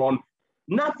 and so on.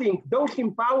 Nothing, those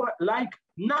in power like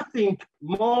nothing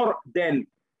more than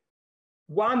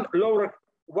one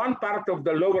part of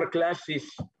the lower classes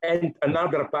and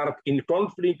another part in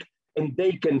conflict, and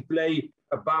they can play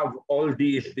above all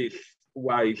this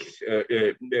wise,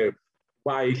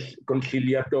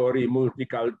 conciliatory,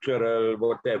 multicultural,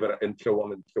 whatever, and so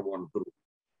on group.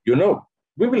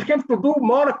 We will have to do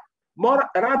more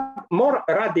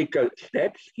radical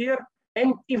steps here.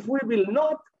 And if we will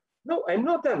not, no, I'm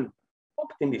not an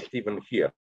optimist even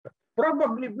here.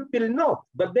 Probably we will not,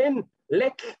 but then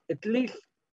let's at least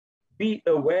be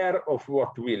aware of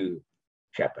what will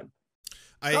happen.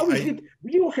 How is it?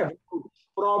 You have a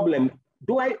problem.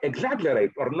 Do I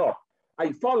exaggerate or not?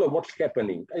 I follow what's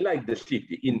happening. I like the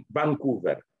city in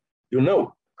Vancouver.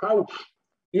 How,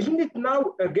 isn't it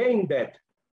now again that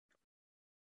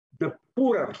the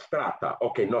poorer strata,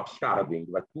 okay, not starving,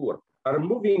 but poor, are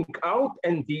moving out,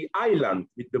 and the island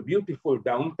with the beautiful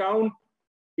downtown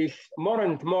is more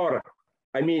and more,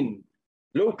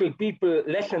 local people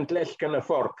less and less can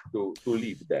afford to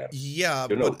live there. Yeah,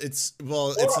 but it's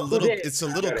a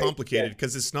little complicated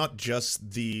because it's not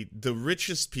just the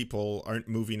richest people aren't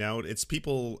moving out. It's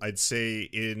people, I'd say,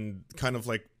 in kind of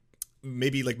like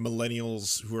maybe like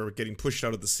millennials who are getting pushed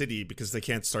out of the city because they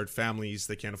can't start families,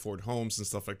 they can't afford homes and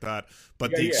stuff like that.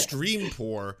 But the extreme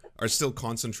poor are still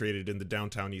concentrated in the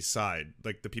downtown east side,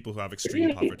 like the people who have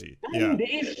extreme poverty. Yeah, the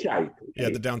east side. Yeah,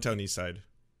 the downtown east side.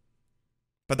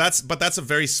 But that's a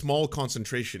very small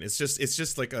concentration. It's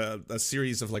just like a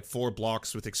series of like 4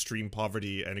 blocks with extreme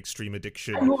poverty and extreme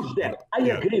addiction. I use that. I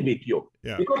agree with you.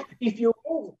 Yeah. Because if you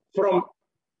move from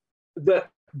the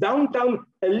downtown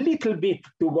a little bit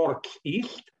towards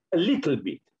east, a little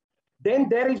bit, then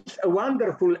there is a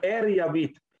wonderful area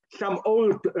with some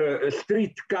old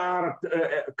street car,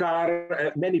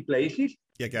 many places.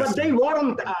 Yeah, but they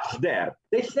warned us there.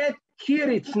 They said,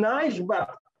 here it's nice,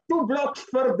 but 2 blocks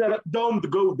further, don't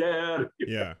go there.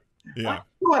 Yeah. You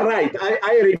are right.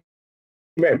 I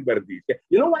remember this.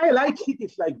 You know why I like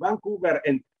cities like Vancouver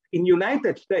and in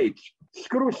United States?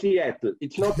 Screw Seattle.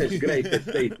 It's not as great as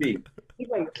they think.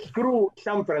 Even screw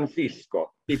San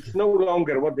Francisco. It's no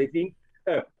longer what they think.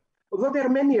 Although there are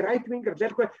many right-wingers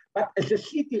there, but as a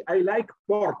city, I like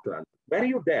Portland. Were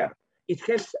you there? It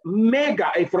has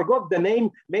mega, I forgot the name,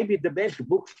 maybe the best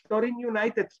bookstore in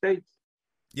United States.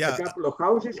 Yeah. A couple of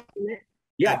houses.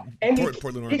 Yeah. And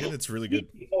Portland, Oregon, it's really good.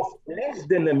 Of less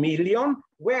than 1 million,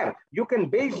 where you can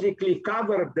basically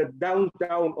cover the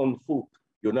downtown on foot,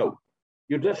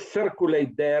 You just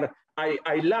circulate there.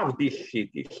 I love these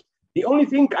cities. The only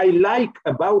thing I like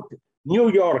about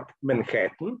New York,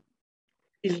 Manhattan,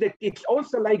 is that it's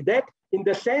also like that in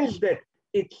the sense that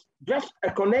it's just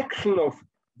a connection of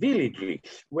villages.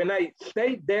 When I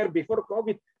stayed there before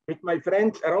COVID with my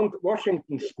friends around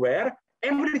Washington Square,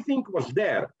 everything was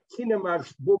there.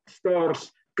 Cinemas,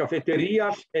 bookstores,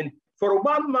 cafeterias. And for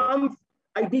 1 month,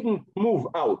 I didn't move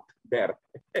out there.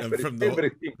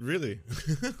 Everything. Really?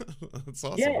 That's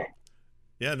awesome. Yeah.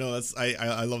 Yeah, no,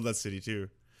 I love that city too.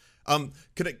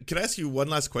 Could I ask you one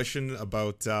last question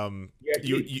about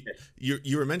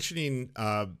you were mentioning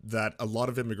that a lot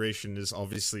of immigration is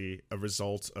obviously a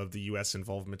result of the U.S.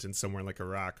 involvement in somewhere like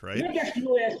Iraq, right? Not just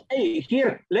USA.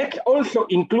 Here, let's also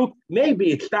include,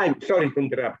 maybe it's time, sorry to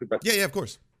interrupt, but yeah, of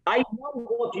course. I know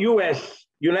what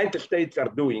United States are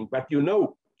doing, but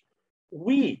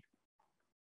we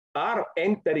are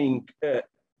entering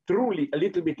truly a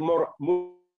little bit more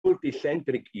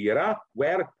multi-centric era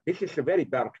where this is a very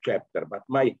dark chapter, but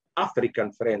my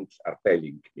African friends are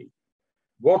telling me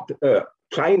what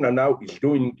China now is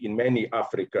doing in many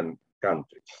African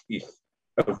countries is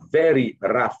a very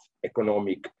rough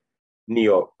economic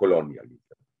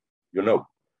neo-colonialism,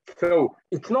 So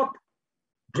it's not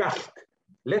just,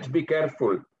 let's be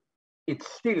careful, it's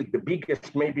still the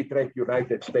biggest maybe threat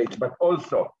United States, but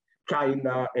also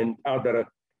China and other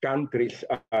countries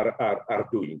are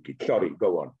doing it. Sorry,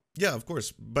 go on. Yeah, of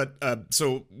course. But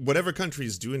so whatever country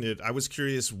is doing it, I was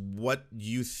curious what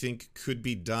you think could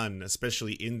be done,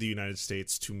 especially in the United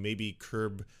States, to maybe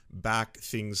curb back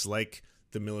things like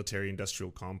the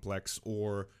military-industrial complex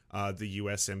or the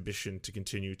U.S. ambition to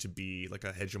continue to be like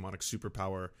a hegemonic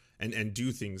superpower and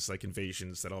do things like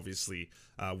invasions that obviously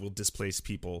will displace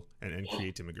people and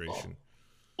create immigration.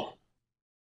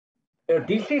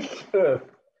 This is...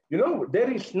 there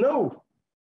is no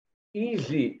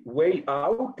easy way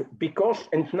out because,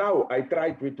 and now I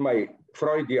tried with my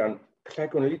Freudian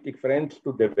psychoanalytic friends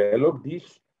to develop this,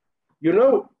 you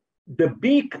know, the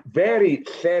big, very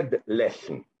sad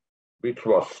lesson, which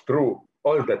was true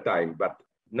all the time, but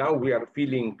now we are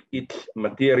feeling its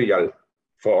material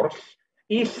force,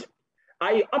 is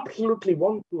I absolutely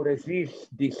want to resist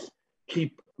this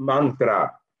cheap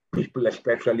mantra. People,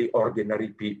 especially ordinary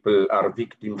people, are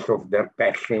victims of their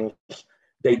passions.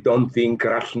 They don't think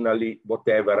rationally,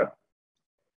 whatever.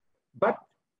 But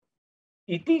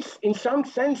it is, in some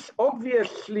sense,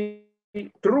 obviously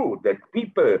true that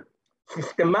people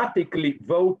systematically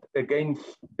vote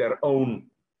against their own,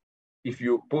 if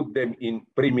you put them in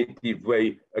primitive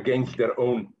way, against their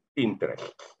own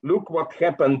interests. Look what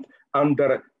happened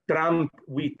under Trump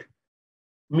with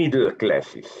middle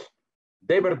classes.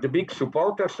 They were the big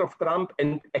supporters of Trump,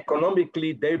 and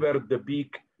economically they were the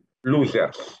big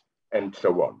losers, and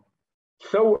so on.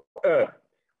 So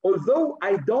although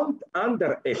I don't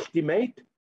underestimate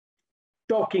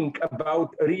talking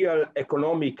about real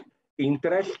economic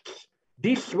interests,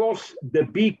 this was the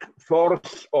big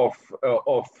force of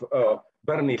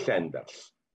Bernie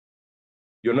Sanders.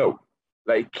 You know,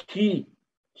 like he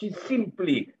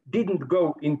simply didn't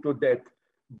go into that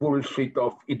bullshit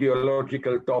of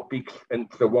ideological topics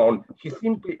and so on. He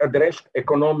simply addressed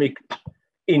economic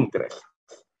interests.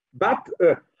 But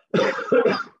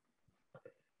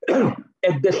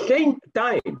at the same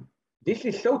time, this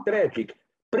is so tragic,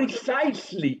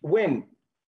 precisely when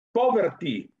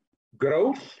poverty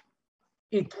grows,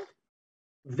 it's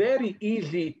very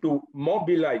easy to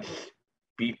mobilize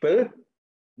people,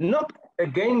 not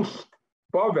against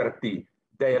poverty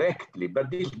directly, but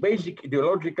this basic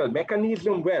ideological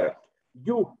mechanism where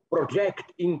you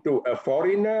project into a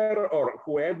foreigner or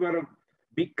whoever,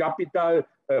 big capital,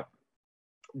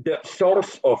 the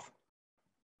source of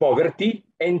poverty,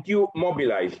 and you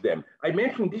mobilize them. I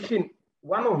mentioned this in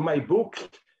one of my books.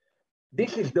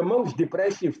 This is the most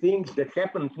depressive things that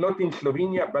happened not in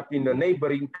Slovenia, but in a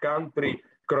neighboring country,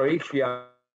 Croatia,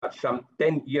 some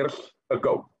 10 years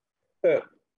ago.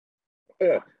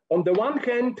 On the one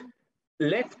hand,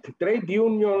 left trade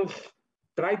unions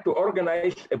tried to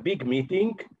organize a big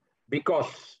meeting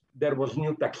because there was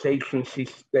new taxation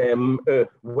system,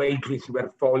 wages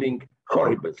were falling,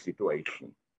 horrible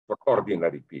situation for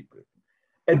ordinary people.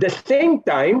 At the same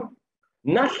time,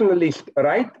 nationalist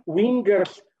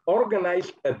right-wingers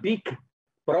organized a big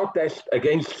protest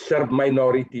against Serb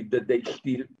minority that they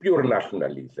still, pure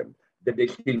nationalism, that they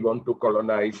still want to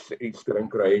colonize Eastern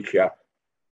Croatia.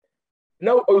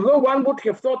 Now, although one would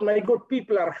have thought, my God,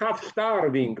 people are half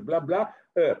starving, blah, blah.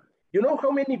 You know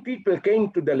how many people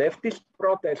came to the leftist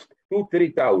protest?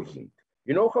 2,000-3,000.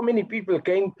 You know how many people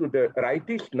came to the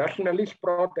rightist nationalist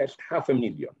protest?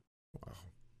 500,000. Wow.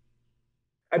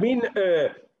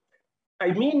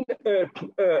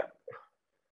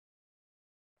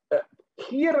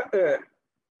 Here,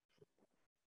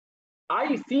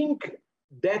 I think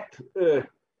that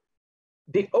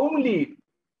the only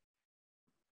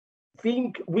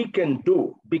thing we can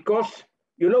do, because,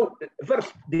 you know,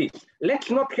 first this,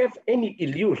 let's not have any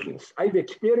illusions. I've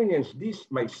experienced this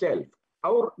myself.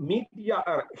 Our media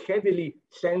are heavily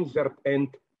censored and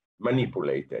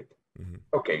manipulated. Mm-hmm.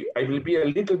 Okay, I will be a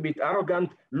little bit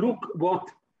arrogant. Look what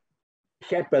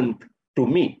happened to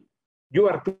me. You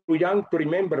are too young to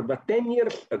remember, but 10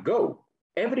 years ago,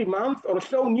 every month or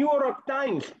so, New York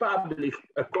Times published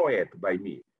a co-ed by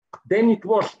me. Then it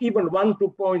was even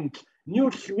 1-2 points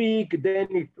Newsweek, then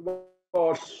it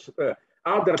was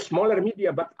other smaller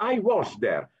media, but I was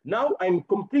there. Now I'm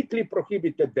completely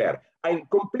prohibited there. I'm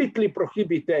completely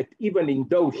prohibited even in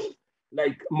those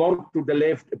like more to the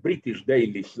left British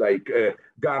dailies like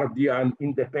Guardian,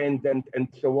 Independent, and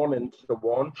so on and so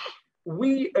on.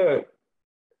 We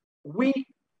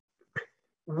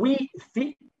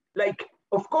see, like,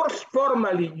 of course,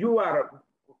 formally you are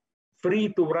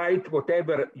free to write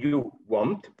whatever you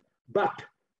want, but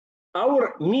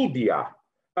our media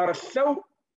are so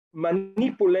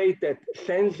manipulated,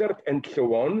 censored, and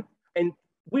so on, and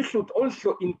we should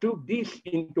also include this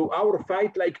into our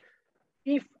fight. Like,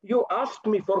 if you ask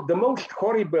me for the most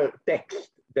horrible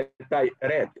text that I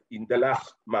read in the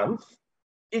last month,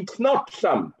 it's not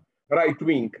some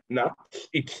right-wing nuts,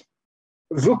 it's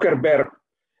Zuckerberg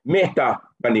Meta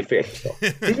Manifesto.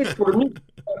 This is for me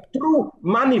a true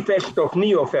manifesto of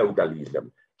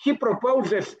neo-feudalism. He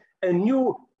proposes a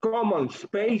new common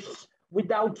space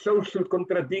without social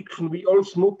contradiction. We all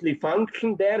smoothly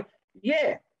function there.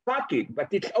 Yeah, fuck it, but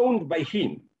it's owned by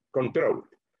him, controlled.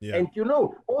 Yeah. And you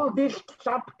know, all these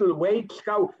subtle ways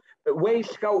how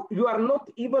you are not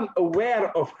even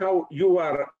aware of how you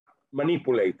are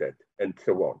manipulated and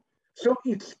so on. So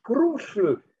it's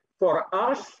crucial for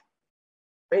us,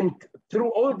 and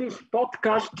through all these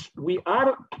podcasts, we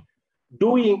are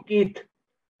doing it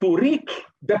to reach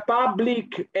the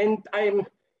public, and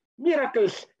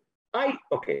miracles.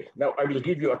 Okay, now I will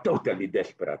give you a totally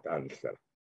desperate answer.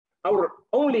 Our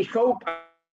only hope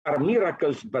are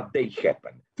miracles, but they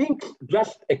happen. Things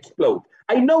just explode.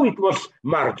 I know it was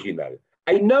marginal.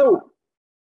 I know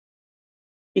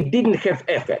it didn't have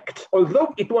effects,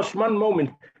 although it was one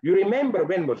moment. You remember,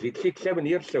 when was it, 6-7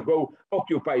 years ago,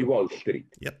 Occupy Wall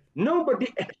Street? Yep. Nobody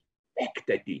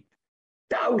expected it.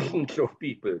 Thousands of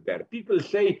people there. People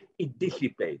say it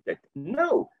dissipated.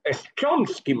 No, as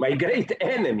Chomsky, my great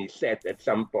enemy, said at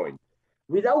some point,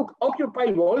 without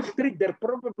Occupy Wall Street, there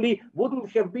probably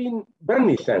wouldn't have been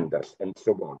Bernie Sanders and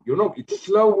so on. You know, it's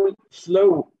slow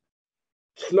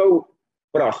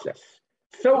process.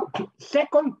 So,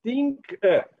 second thing,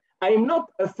 I'm not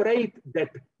afraid that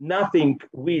nothing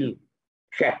will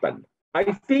happen.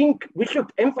 I think we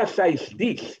should emphasize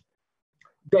this,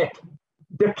 that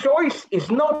the choice is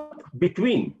not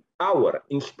between our,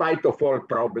 in spite of all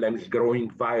problems, growing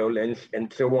violence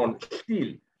and so on,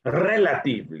 still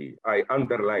relatively, I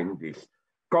underline this,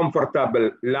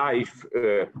 comfortable life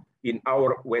in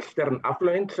our Western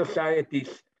affluent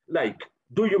societies. Like,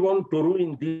 do you want to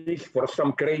ruin this for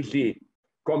some crazy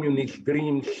communist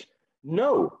dreams?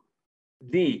 No.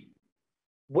 The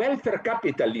welfare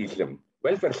capitalism,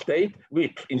 welfare state,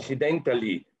 which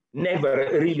incidentally never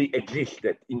really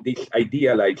existed in this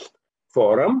idealized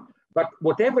forum, but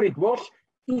whatever it was,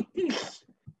 it is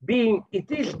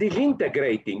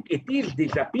disintegrating, it is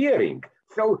disappearing.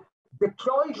 So the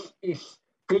choice is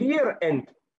clear, and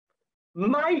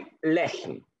my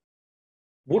lesson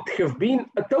would have been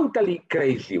a totally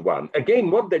crazy one.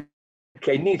 Again, what the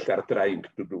Chinese are trying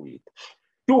to do it,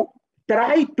 to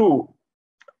try to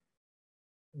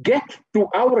get to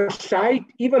our side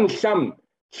even some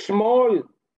small,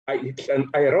 it's an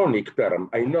ironic term,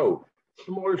 I know,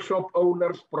 small shop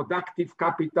owners, productive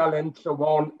capital, and so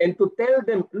on, and to tell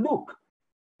them, look,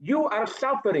 you are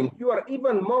suffering, you are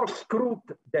even more screwed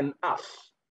than us.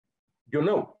 You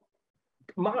know,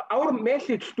 our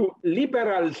message to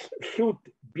liberals should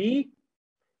be,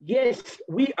 yes,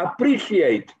 we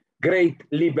appreciate great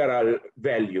liberal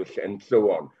values and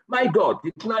so on. My God,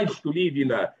 it's nice to live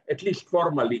in a, at least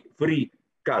formally, free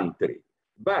country.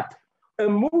 But a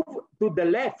move to the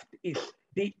left is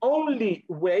the only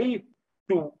way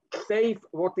to save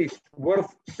what is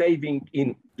worth saving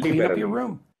in liberalism. Clean up your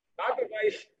room.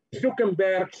 Otherwise,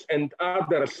 Zuckerbergs and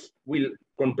others will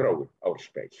control our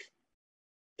space.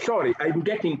 Sorry, I'm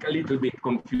getting a little bit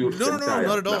confused. No,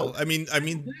 not at all. Now. I mean, I'd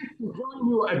like to join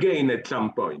you again at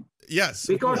some point. Yes,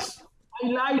 because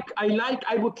I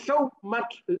would so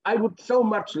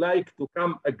much like to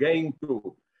come again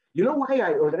to. You know why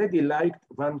I already liked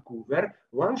Vancouver?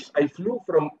 Once I flew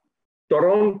from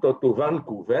Toronto to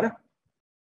Vancouver,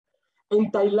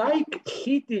 and I like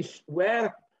cities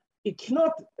where it's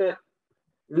not a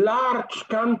large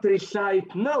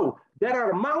countryside. No, there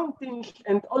are mountains,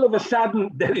 and all of a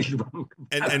sudden there is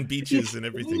and beaches and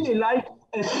everything. It's really like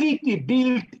a city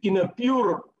built in a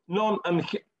pure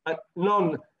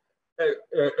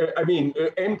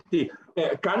empty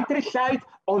countryside.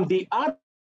 On the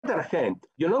other hand,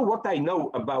 you know what I know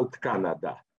about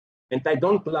Canada, and I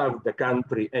don't love the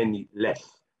country any less.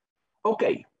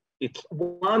 Okay, it's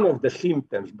one of the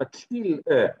symptoms, but still,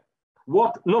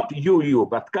 what not you,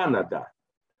 but Canada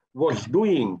was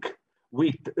doing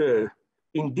with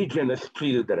indigenous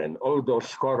children, all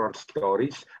those horror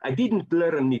stories. I didn't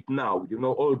learn it now, you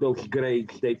know, all those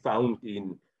graves they found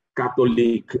in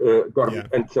Catholic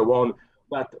and so on.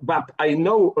 But I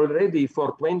know already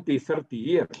for 20, 30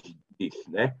 years this.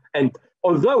 And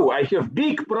although I have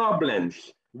big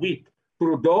problems with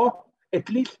Trudeau, at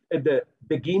least at the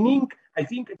beginning, I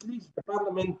think at least the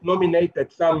parliament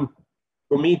nominated some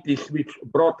committees which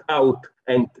brought out.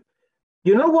 And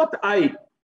you know what I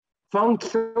found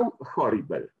so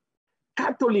horrible?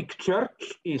 Catholic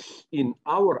Church is in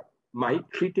my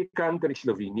city country,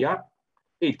 Slovenia,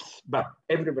 but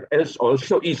everywhere else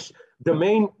also, is the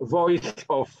main voice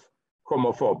of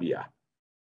homophobia.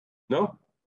 No?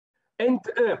 And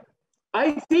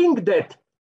I think that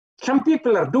some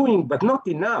people are doing, but not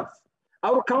enough.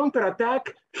 Our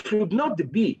counterattack should not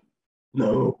be,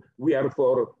 no, we are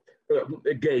for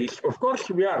gays. Of course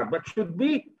we are, but should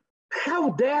be, how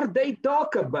dare they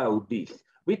talk about this?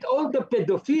 With all the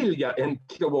pedophilia and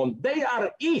so on, they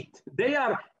are it.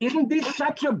 Isn't this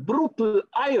such a brutal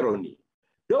irony?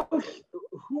 Those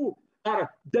who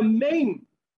are the main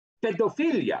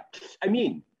pedophiliacs, I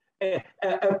mean,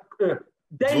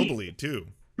 globally too.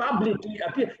 publicly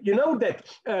appear. You know that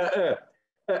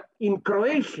in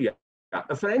Croatia,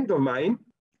 a friend of mine,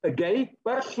 a gay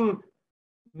person,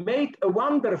 made a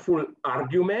wonderful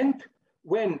argument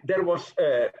when there was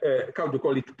how to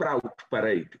call it, Proud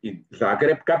Parade in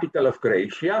Zagreb, capital of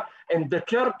Croatia, and the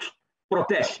church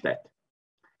protested.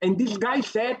 And this guy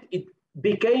said it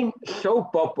became so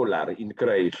popular in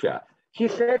Croatia. He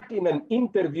said in an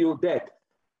interview that,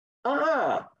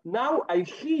 now I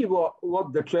see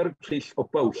what the church is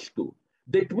opposed to,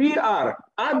 that we are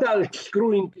adults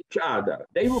screwing each other.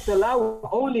 They would allow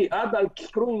only adults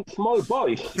screwing small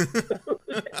boys.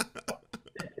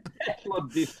 That's what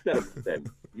disturbs them,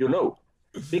 you know.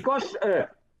 Because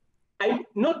I'm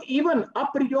not even a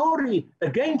priori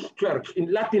against church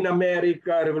in Latin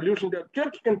America, revolution. The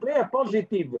church can play a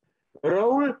positive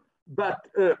role, but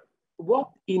what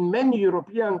in many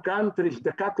European countries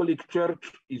the Catholic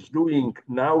Church is doing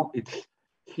now, it's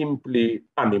simply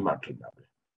unimaginable.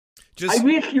 I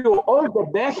wish you all the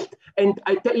best, and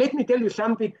let me tell you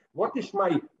something. What is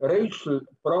my racial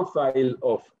profile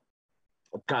of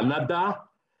Canada?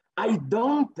 I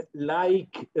don't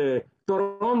like,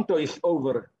 Toronto is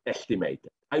overestimated.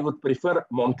 I would prefer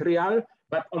Montreal,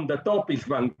 but on the top is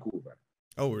Vancouver.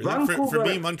 Oh, really? Vancouver, for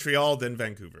me, Montreal, then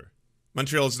Vancouver.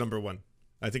 Montreal's number one.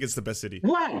 I think it's the best city.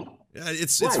 Why? Yeah,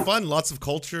 it's fun. Lots of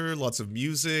culture, lots of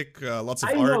music, lots of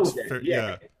art.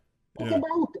 What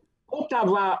about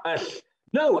Ottawa as...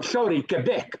 No, sorry,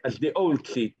 Quebec as the old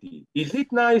city. Is it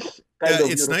nice?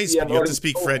 It's nice, but you have to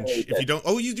speak French. If you don't,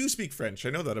 you do speak French.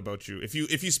 I know that about you. If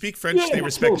you speak French, they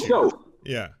respect you.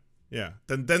 Yeah.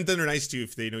 Then they're nice to you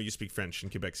if they know you speak French in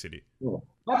Quebec City. Yeah.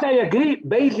 But I agree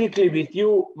basically with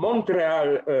you.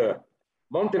 Montreal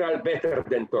better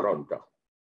than Toronto.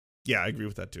 Yeah, I agree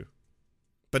with that too.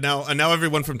 But now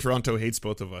everyone from Toronto hates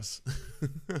both of us.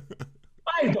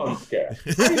 I don't care.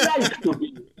 I like to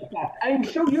be attacked. I'm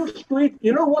so used to it.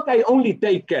 You know what I only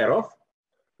take care of?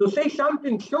 To say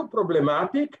something so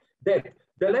problematic that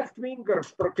the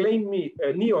left-wingers proclaim me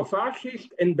a neo-fascist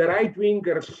and the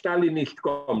right-wingers Stalinist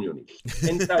communist.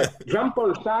 And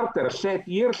Jean-Paul Sartre said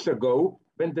years ago,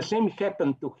 when the same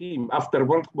happened to him after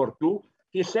World War II,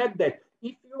 he said that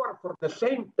if you are for the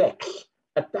same text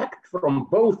attacked from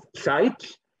both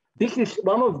sides, this is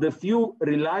one of the few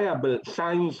reliable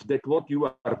signs that what you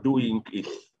are doing is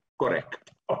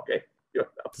correct. Okay.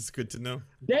 That's good to know.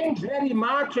 Thanks very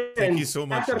much. Thank you so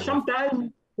much. After some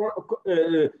time,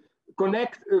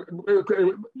 connect.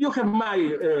 You have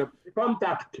my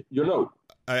contact, you know.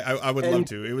 I would love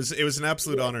to. It was an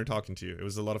absolute honor talking to you. It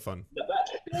was a lot of fun.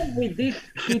 With this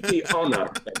shitty honor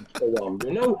and so on,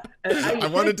 you know. I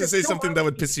wanted to say something that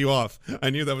would piss you off. I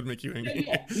knew that would make you angry.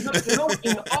 Yeah. You know,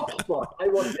 in Oxford, I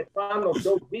was a fan of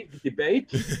those big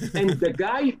debates, and the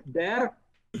guy there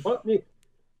told me,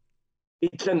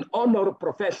 it's an honor,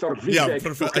 Professor Žižek. Yeah, I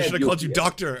should have called you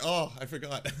doctor. Oh, I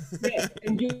forgot. Yeah,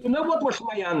 and you know what was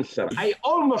my answer? I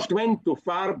almost went too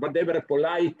far, but they were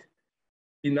polite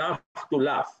enough to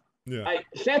laugh. Yeah. I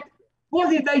said,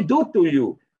 what did I do to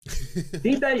you?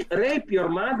 Did I rape your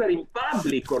mother in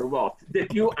public or what?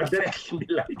 That you address me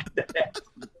like that?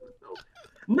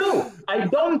 No, I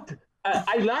don't.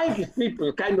 I like if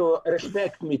people kind of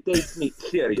respect me, take me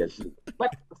seriously.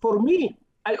 But for me,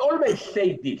 I always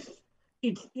say this.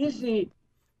 It's easy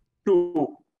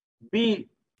to be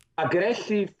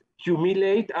aggressive,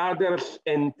 humiliate others,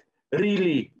 and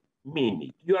really mean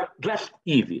it. You are just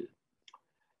evil.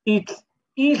 It's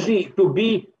easy to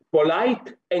be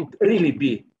polite and really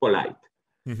be polite.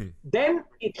 Mm-hmm. Then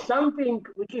it's something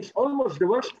which is almost the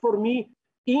worst for me.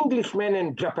 Englishmen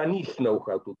and Japanese know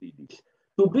how to do this.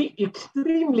 To be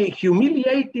extremely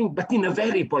humiliating, but in a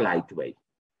very polite way.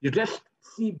 You just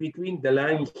see between the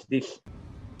lines this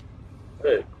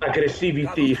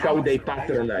aggressivity, how they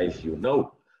patronize you.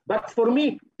 No. But for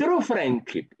me, true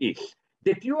friendship is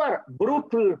that you are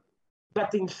brutal,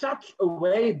 but in such a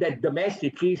way that the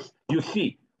message is, you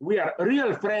see, we are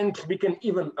real friends, we can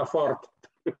even afford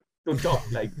to talk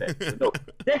like that. You know?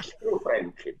 That's true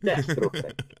friendship. That's true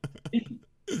friendship.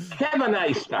 Have a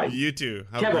nice time. You too.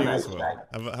 Have a nice time.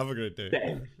 Have a great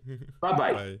day.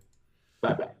 Bye-bye. Bye.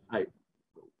 Bye-bye.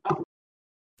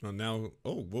 Oh, now,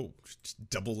 whoa,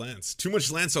 double Lance. Too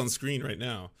much Lance on screen right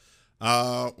now.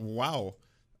 Wow.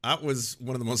 That was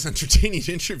one of the most entertaining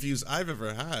interviews I've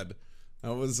ever had.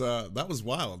 That was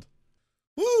wild.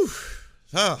 Woo!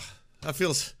 That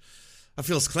feels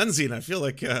cleansing. I feel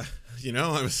like you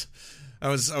know, I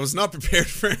was not prepared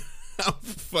for how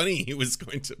funny he was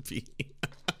going to be.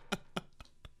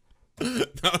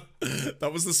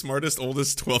 That was the smartest,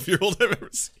 oldest 12-year-old I've ever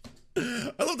seen.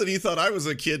 I love that he thought I was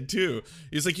a kid too.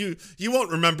 He was like, you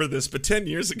won't remember this, but 10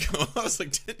 years ago. I was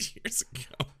like, 10 years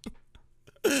ago.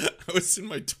 I was in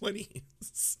my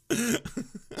 20s.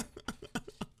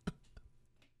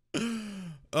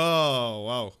 Oh,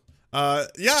 wow.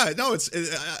 Yeah, no,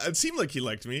 it seemed like he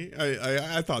liked me.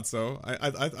 I thought so. I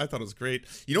thought it was great.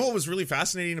 You know what was really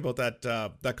fascinating about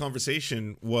that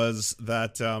conversation was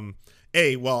that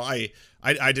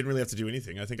I didn't really have to do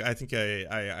anything. I think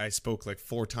I spoke like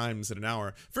 4 times in an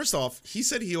hour. First off, he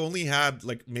said he only had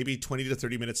like maybe 20 to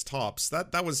 30 minutes tops.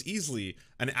 That was easily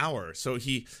an hour. So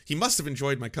he must have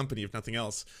enjoyed my company if nothing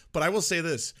else. But I will say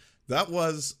this, that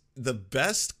was the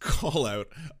best call out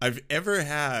I've ever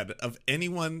had of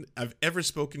anyone I've ever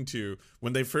spoken to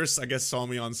when they first, I guess, saw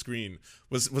me on screen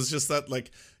was just that,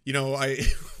 like, you know,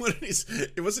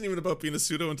 it wasn't even about being a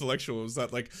pseudo-intellectual. It was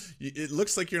that, like, it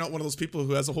looks like you're not one of those people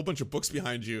who has a whole bunch of books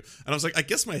behind you. And I was like, I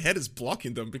guess my head is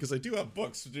blocking them because I do have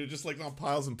books. They're just like on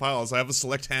piles and piles. I have a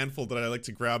select handful that I like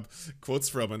to grab quotes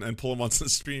from and pull them onto the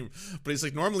stream. But he's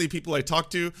like, normally people I talk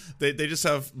to, they just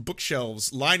have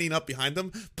bookshelves lining up behind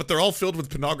them, but they're all filled with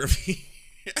pornography.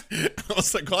 I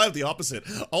was like, well, I have the opposite.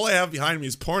 All I have behind me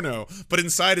is porno, but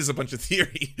inside is a bunch of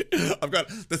theory. I've got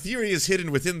the theory is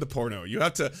hidden within the porno. You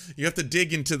have to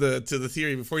dig into the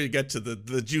theory before you get to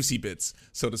the juicy bits,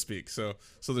 so to speak. So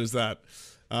there's that.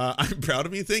 I'm proud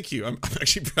of me. Thank you. I'm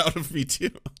actually proud of me too.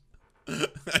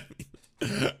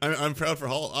 I'm proud for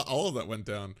all of that went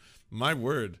down. My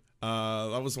word.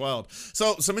 That was wild.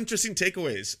 So some interesting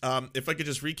takeaways. If I could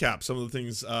just recap some of the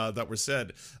things that were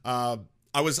said.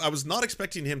 I was not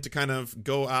expecting him to kind of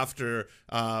go after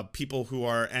people who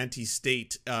are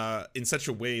anti-state in such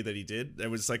a way that he did. It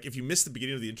was like, if you missed the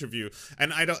beginning of the interview,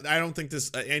 and I don't think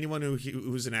this anyone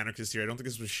who's an anarchist here, I don't think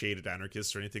this was shaded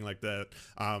anarchists or anything like that,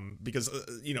 because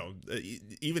you know,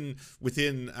 even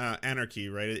within anarchy,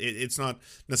 right? It's not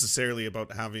necessarily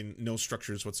about having no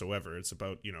structures whatsoever. It's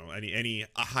about, you know, a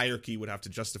hierarchy would have to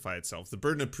justify itself. The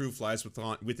burden of proof lies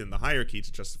within the hierarchy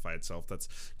to justify itself. That's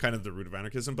kind of the root of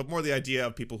anarchism, but more the idea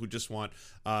of people who just want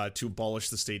to abolish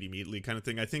the state immediately, kind of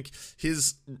thing. I think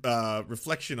his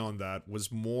reflection on that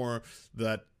was more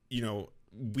that, you know,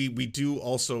 we do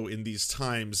also in these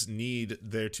times need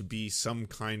there to be some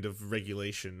kind of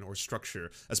regulation or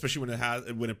structure, especially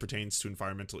when it pertains to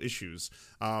environmental issues.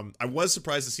 I was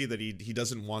surprised to see that he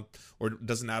doesn't want or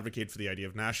doesn't advocate for the idea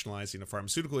of nationalizing the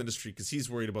pharmaceutical industry, because he's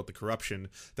worried about the corruption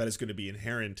that is going to be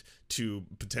inherent to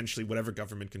potentially whatever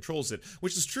government controls it,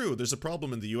 which is true. There's a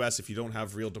problem in the US if you don't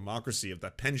have real democracy, of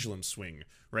that pendulum swing,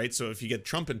 right? So if you get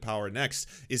Trump in power next,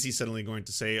 is he suddenly going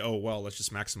to say, oh, well, let's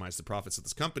just maximize the profits of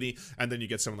this company? And then you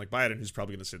get someone like Biden who's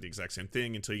probably going to say the exact same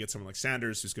thing, until you get someone like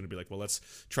Sanders who's going to be like, well, let's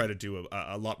try to do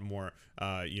a lot more,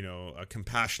 a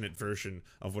compassionate version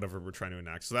of whatever we're trying to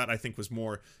enact. So that, I think, was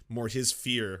more his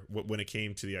fear when it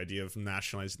came to the idea of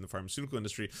nationalizing the pharmaceutical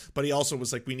industry. But he also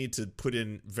was like, we need to put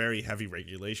in very heavy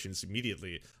regulations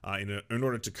immediately in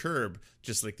order to curb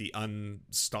just like the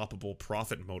unstoppable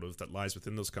profit motive that lies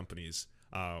within those companies,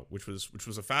 which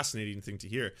was a fascinating thing to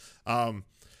hear.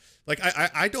 Like,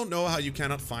 I don't know how you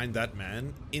cannot find that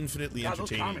man infinitely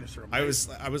entertaining.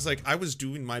 I was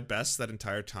doing my best that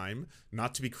entire time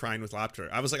not to be crying with laughter.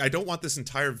 I was like, I don't want this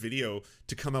entire video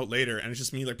to come out later and it's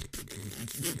just me like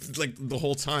the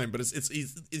whole time. But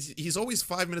he's always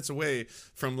 5 minutes away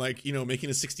from, like, you know,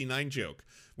 making a 69 joke,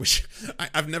 which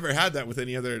I've never had that with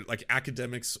any other, like,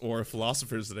 academics or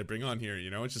philosophers that I bring on here. You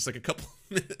know, it's just like a couple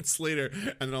minutes later,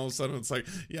 and then all of a sudden it's like,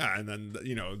 yeah, and then,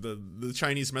 you know, the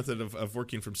Chinese method of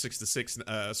working from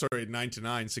 9 to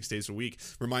 9, 6 days a week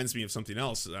reminds me of something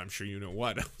else. I'm sure you know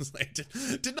what. I was like,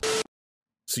 did not.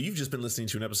 So you've just been listening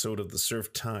to an episode of The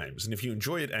Surf Times, and if you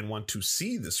enjoy it and want to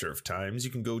see The Surf Times,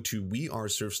 you can go to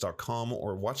wearesurfs.com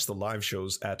or watch the live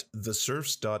shows at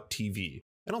thesurfs.tv.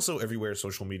 And also everywhere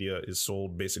social media is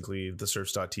sold, basically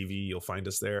thesurfs.tv, you'll find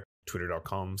us there.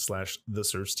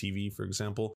 Twitter.com/thesurfstv, for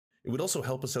example. It would also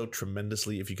help us out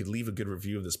tremendously if you could leave a good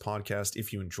review of this podcast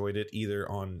if you enjoyed it, either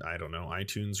on, I don't know,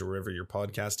 iTunes or wherever you're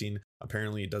podcasting.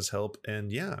 Apparently it does help,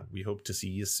 and yeah, we hope to see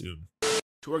you soon.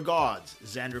 To our gods,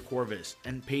 Xander Corvus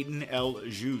and Peyton L.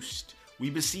 Just,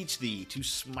 we beseech thee to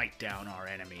smite down our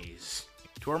enemies.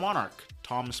 To our monarch,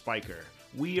 Tom Spiker,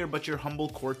 we are but your humble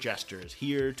court jesters,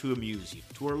 here to amuse you.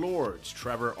 To our lords,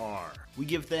 Trevor R., we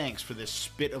give thanks for this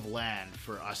spit of land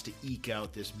for us to eke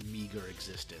out this meager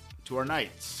existence. To our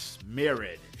knights,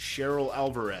 Merid, Cheryl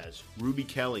Alvarez, Ruby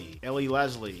Kelly, Ellie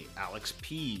Leslie, Alex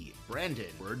P., Brandon,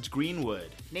 Words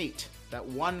Greenwood, Nate, that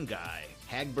one guy,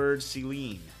 Hagbird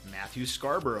Celine, Matthew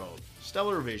Scarborough,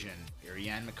 Stellar Vision,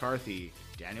 Ariane McCarthy,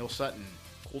 Daniel Sutton,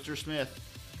 Coulter Smith,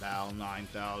 Val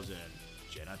 9000,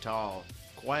 Jenna Tall,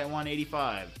 Quiet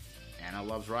 185, Anna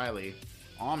Loves Riley,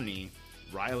 Omni,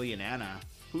 Riley and Anna,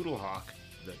 Poodlehawk,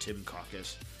 The Tim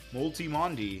Caucus,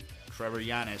 Multimondi, Trevor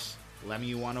Yanis,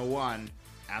 Lemmy 101,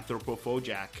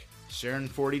 Anthropophojack,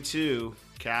 Cern42,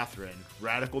 Catherine,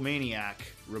 Radical Maniac,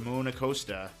 Ramon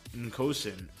Acosta,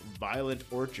 Nkosin, Violent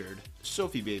Orchard,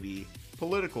 Sophie Baby,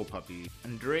 Political Puppy,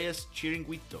 Andreas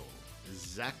Chiringuito,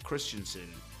 Zach Christensen,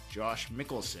 Josh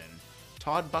Mickelson,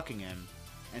 Todd Buckingham,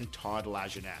 and Todd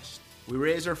Lajeunesse. We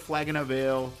raise our flag in a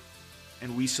veil,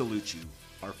 and we salute you,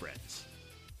 our friends.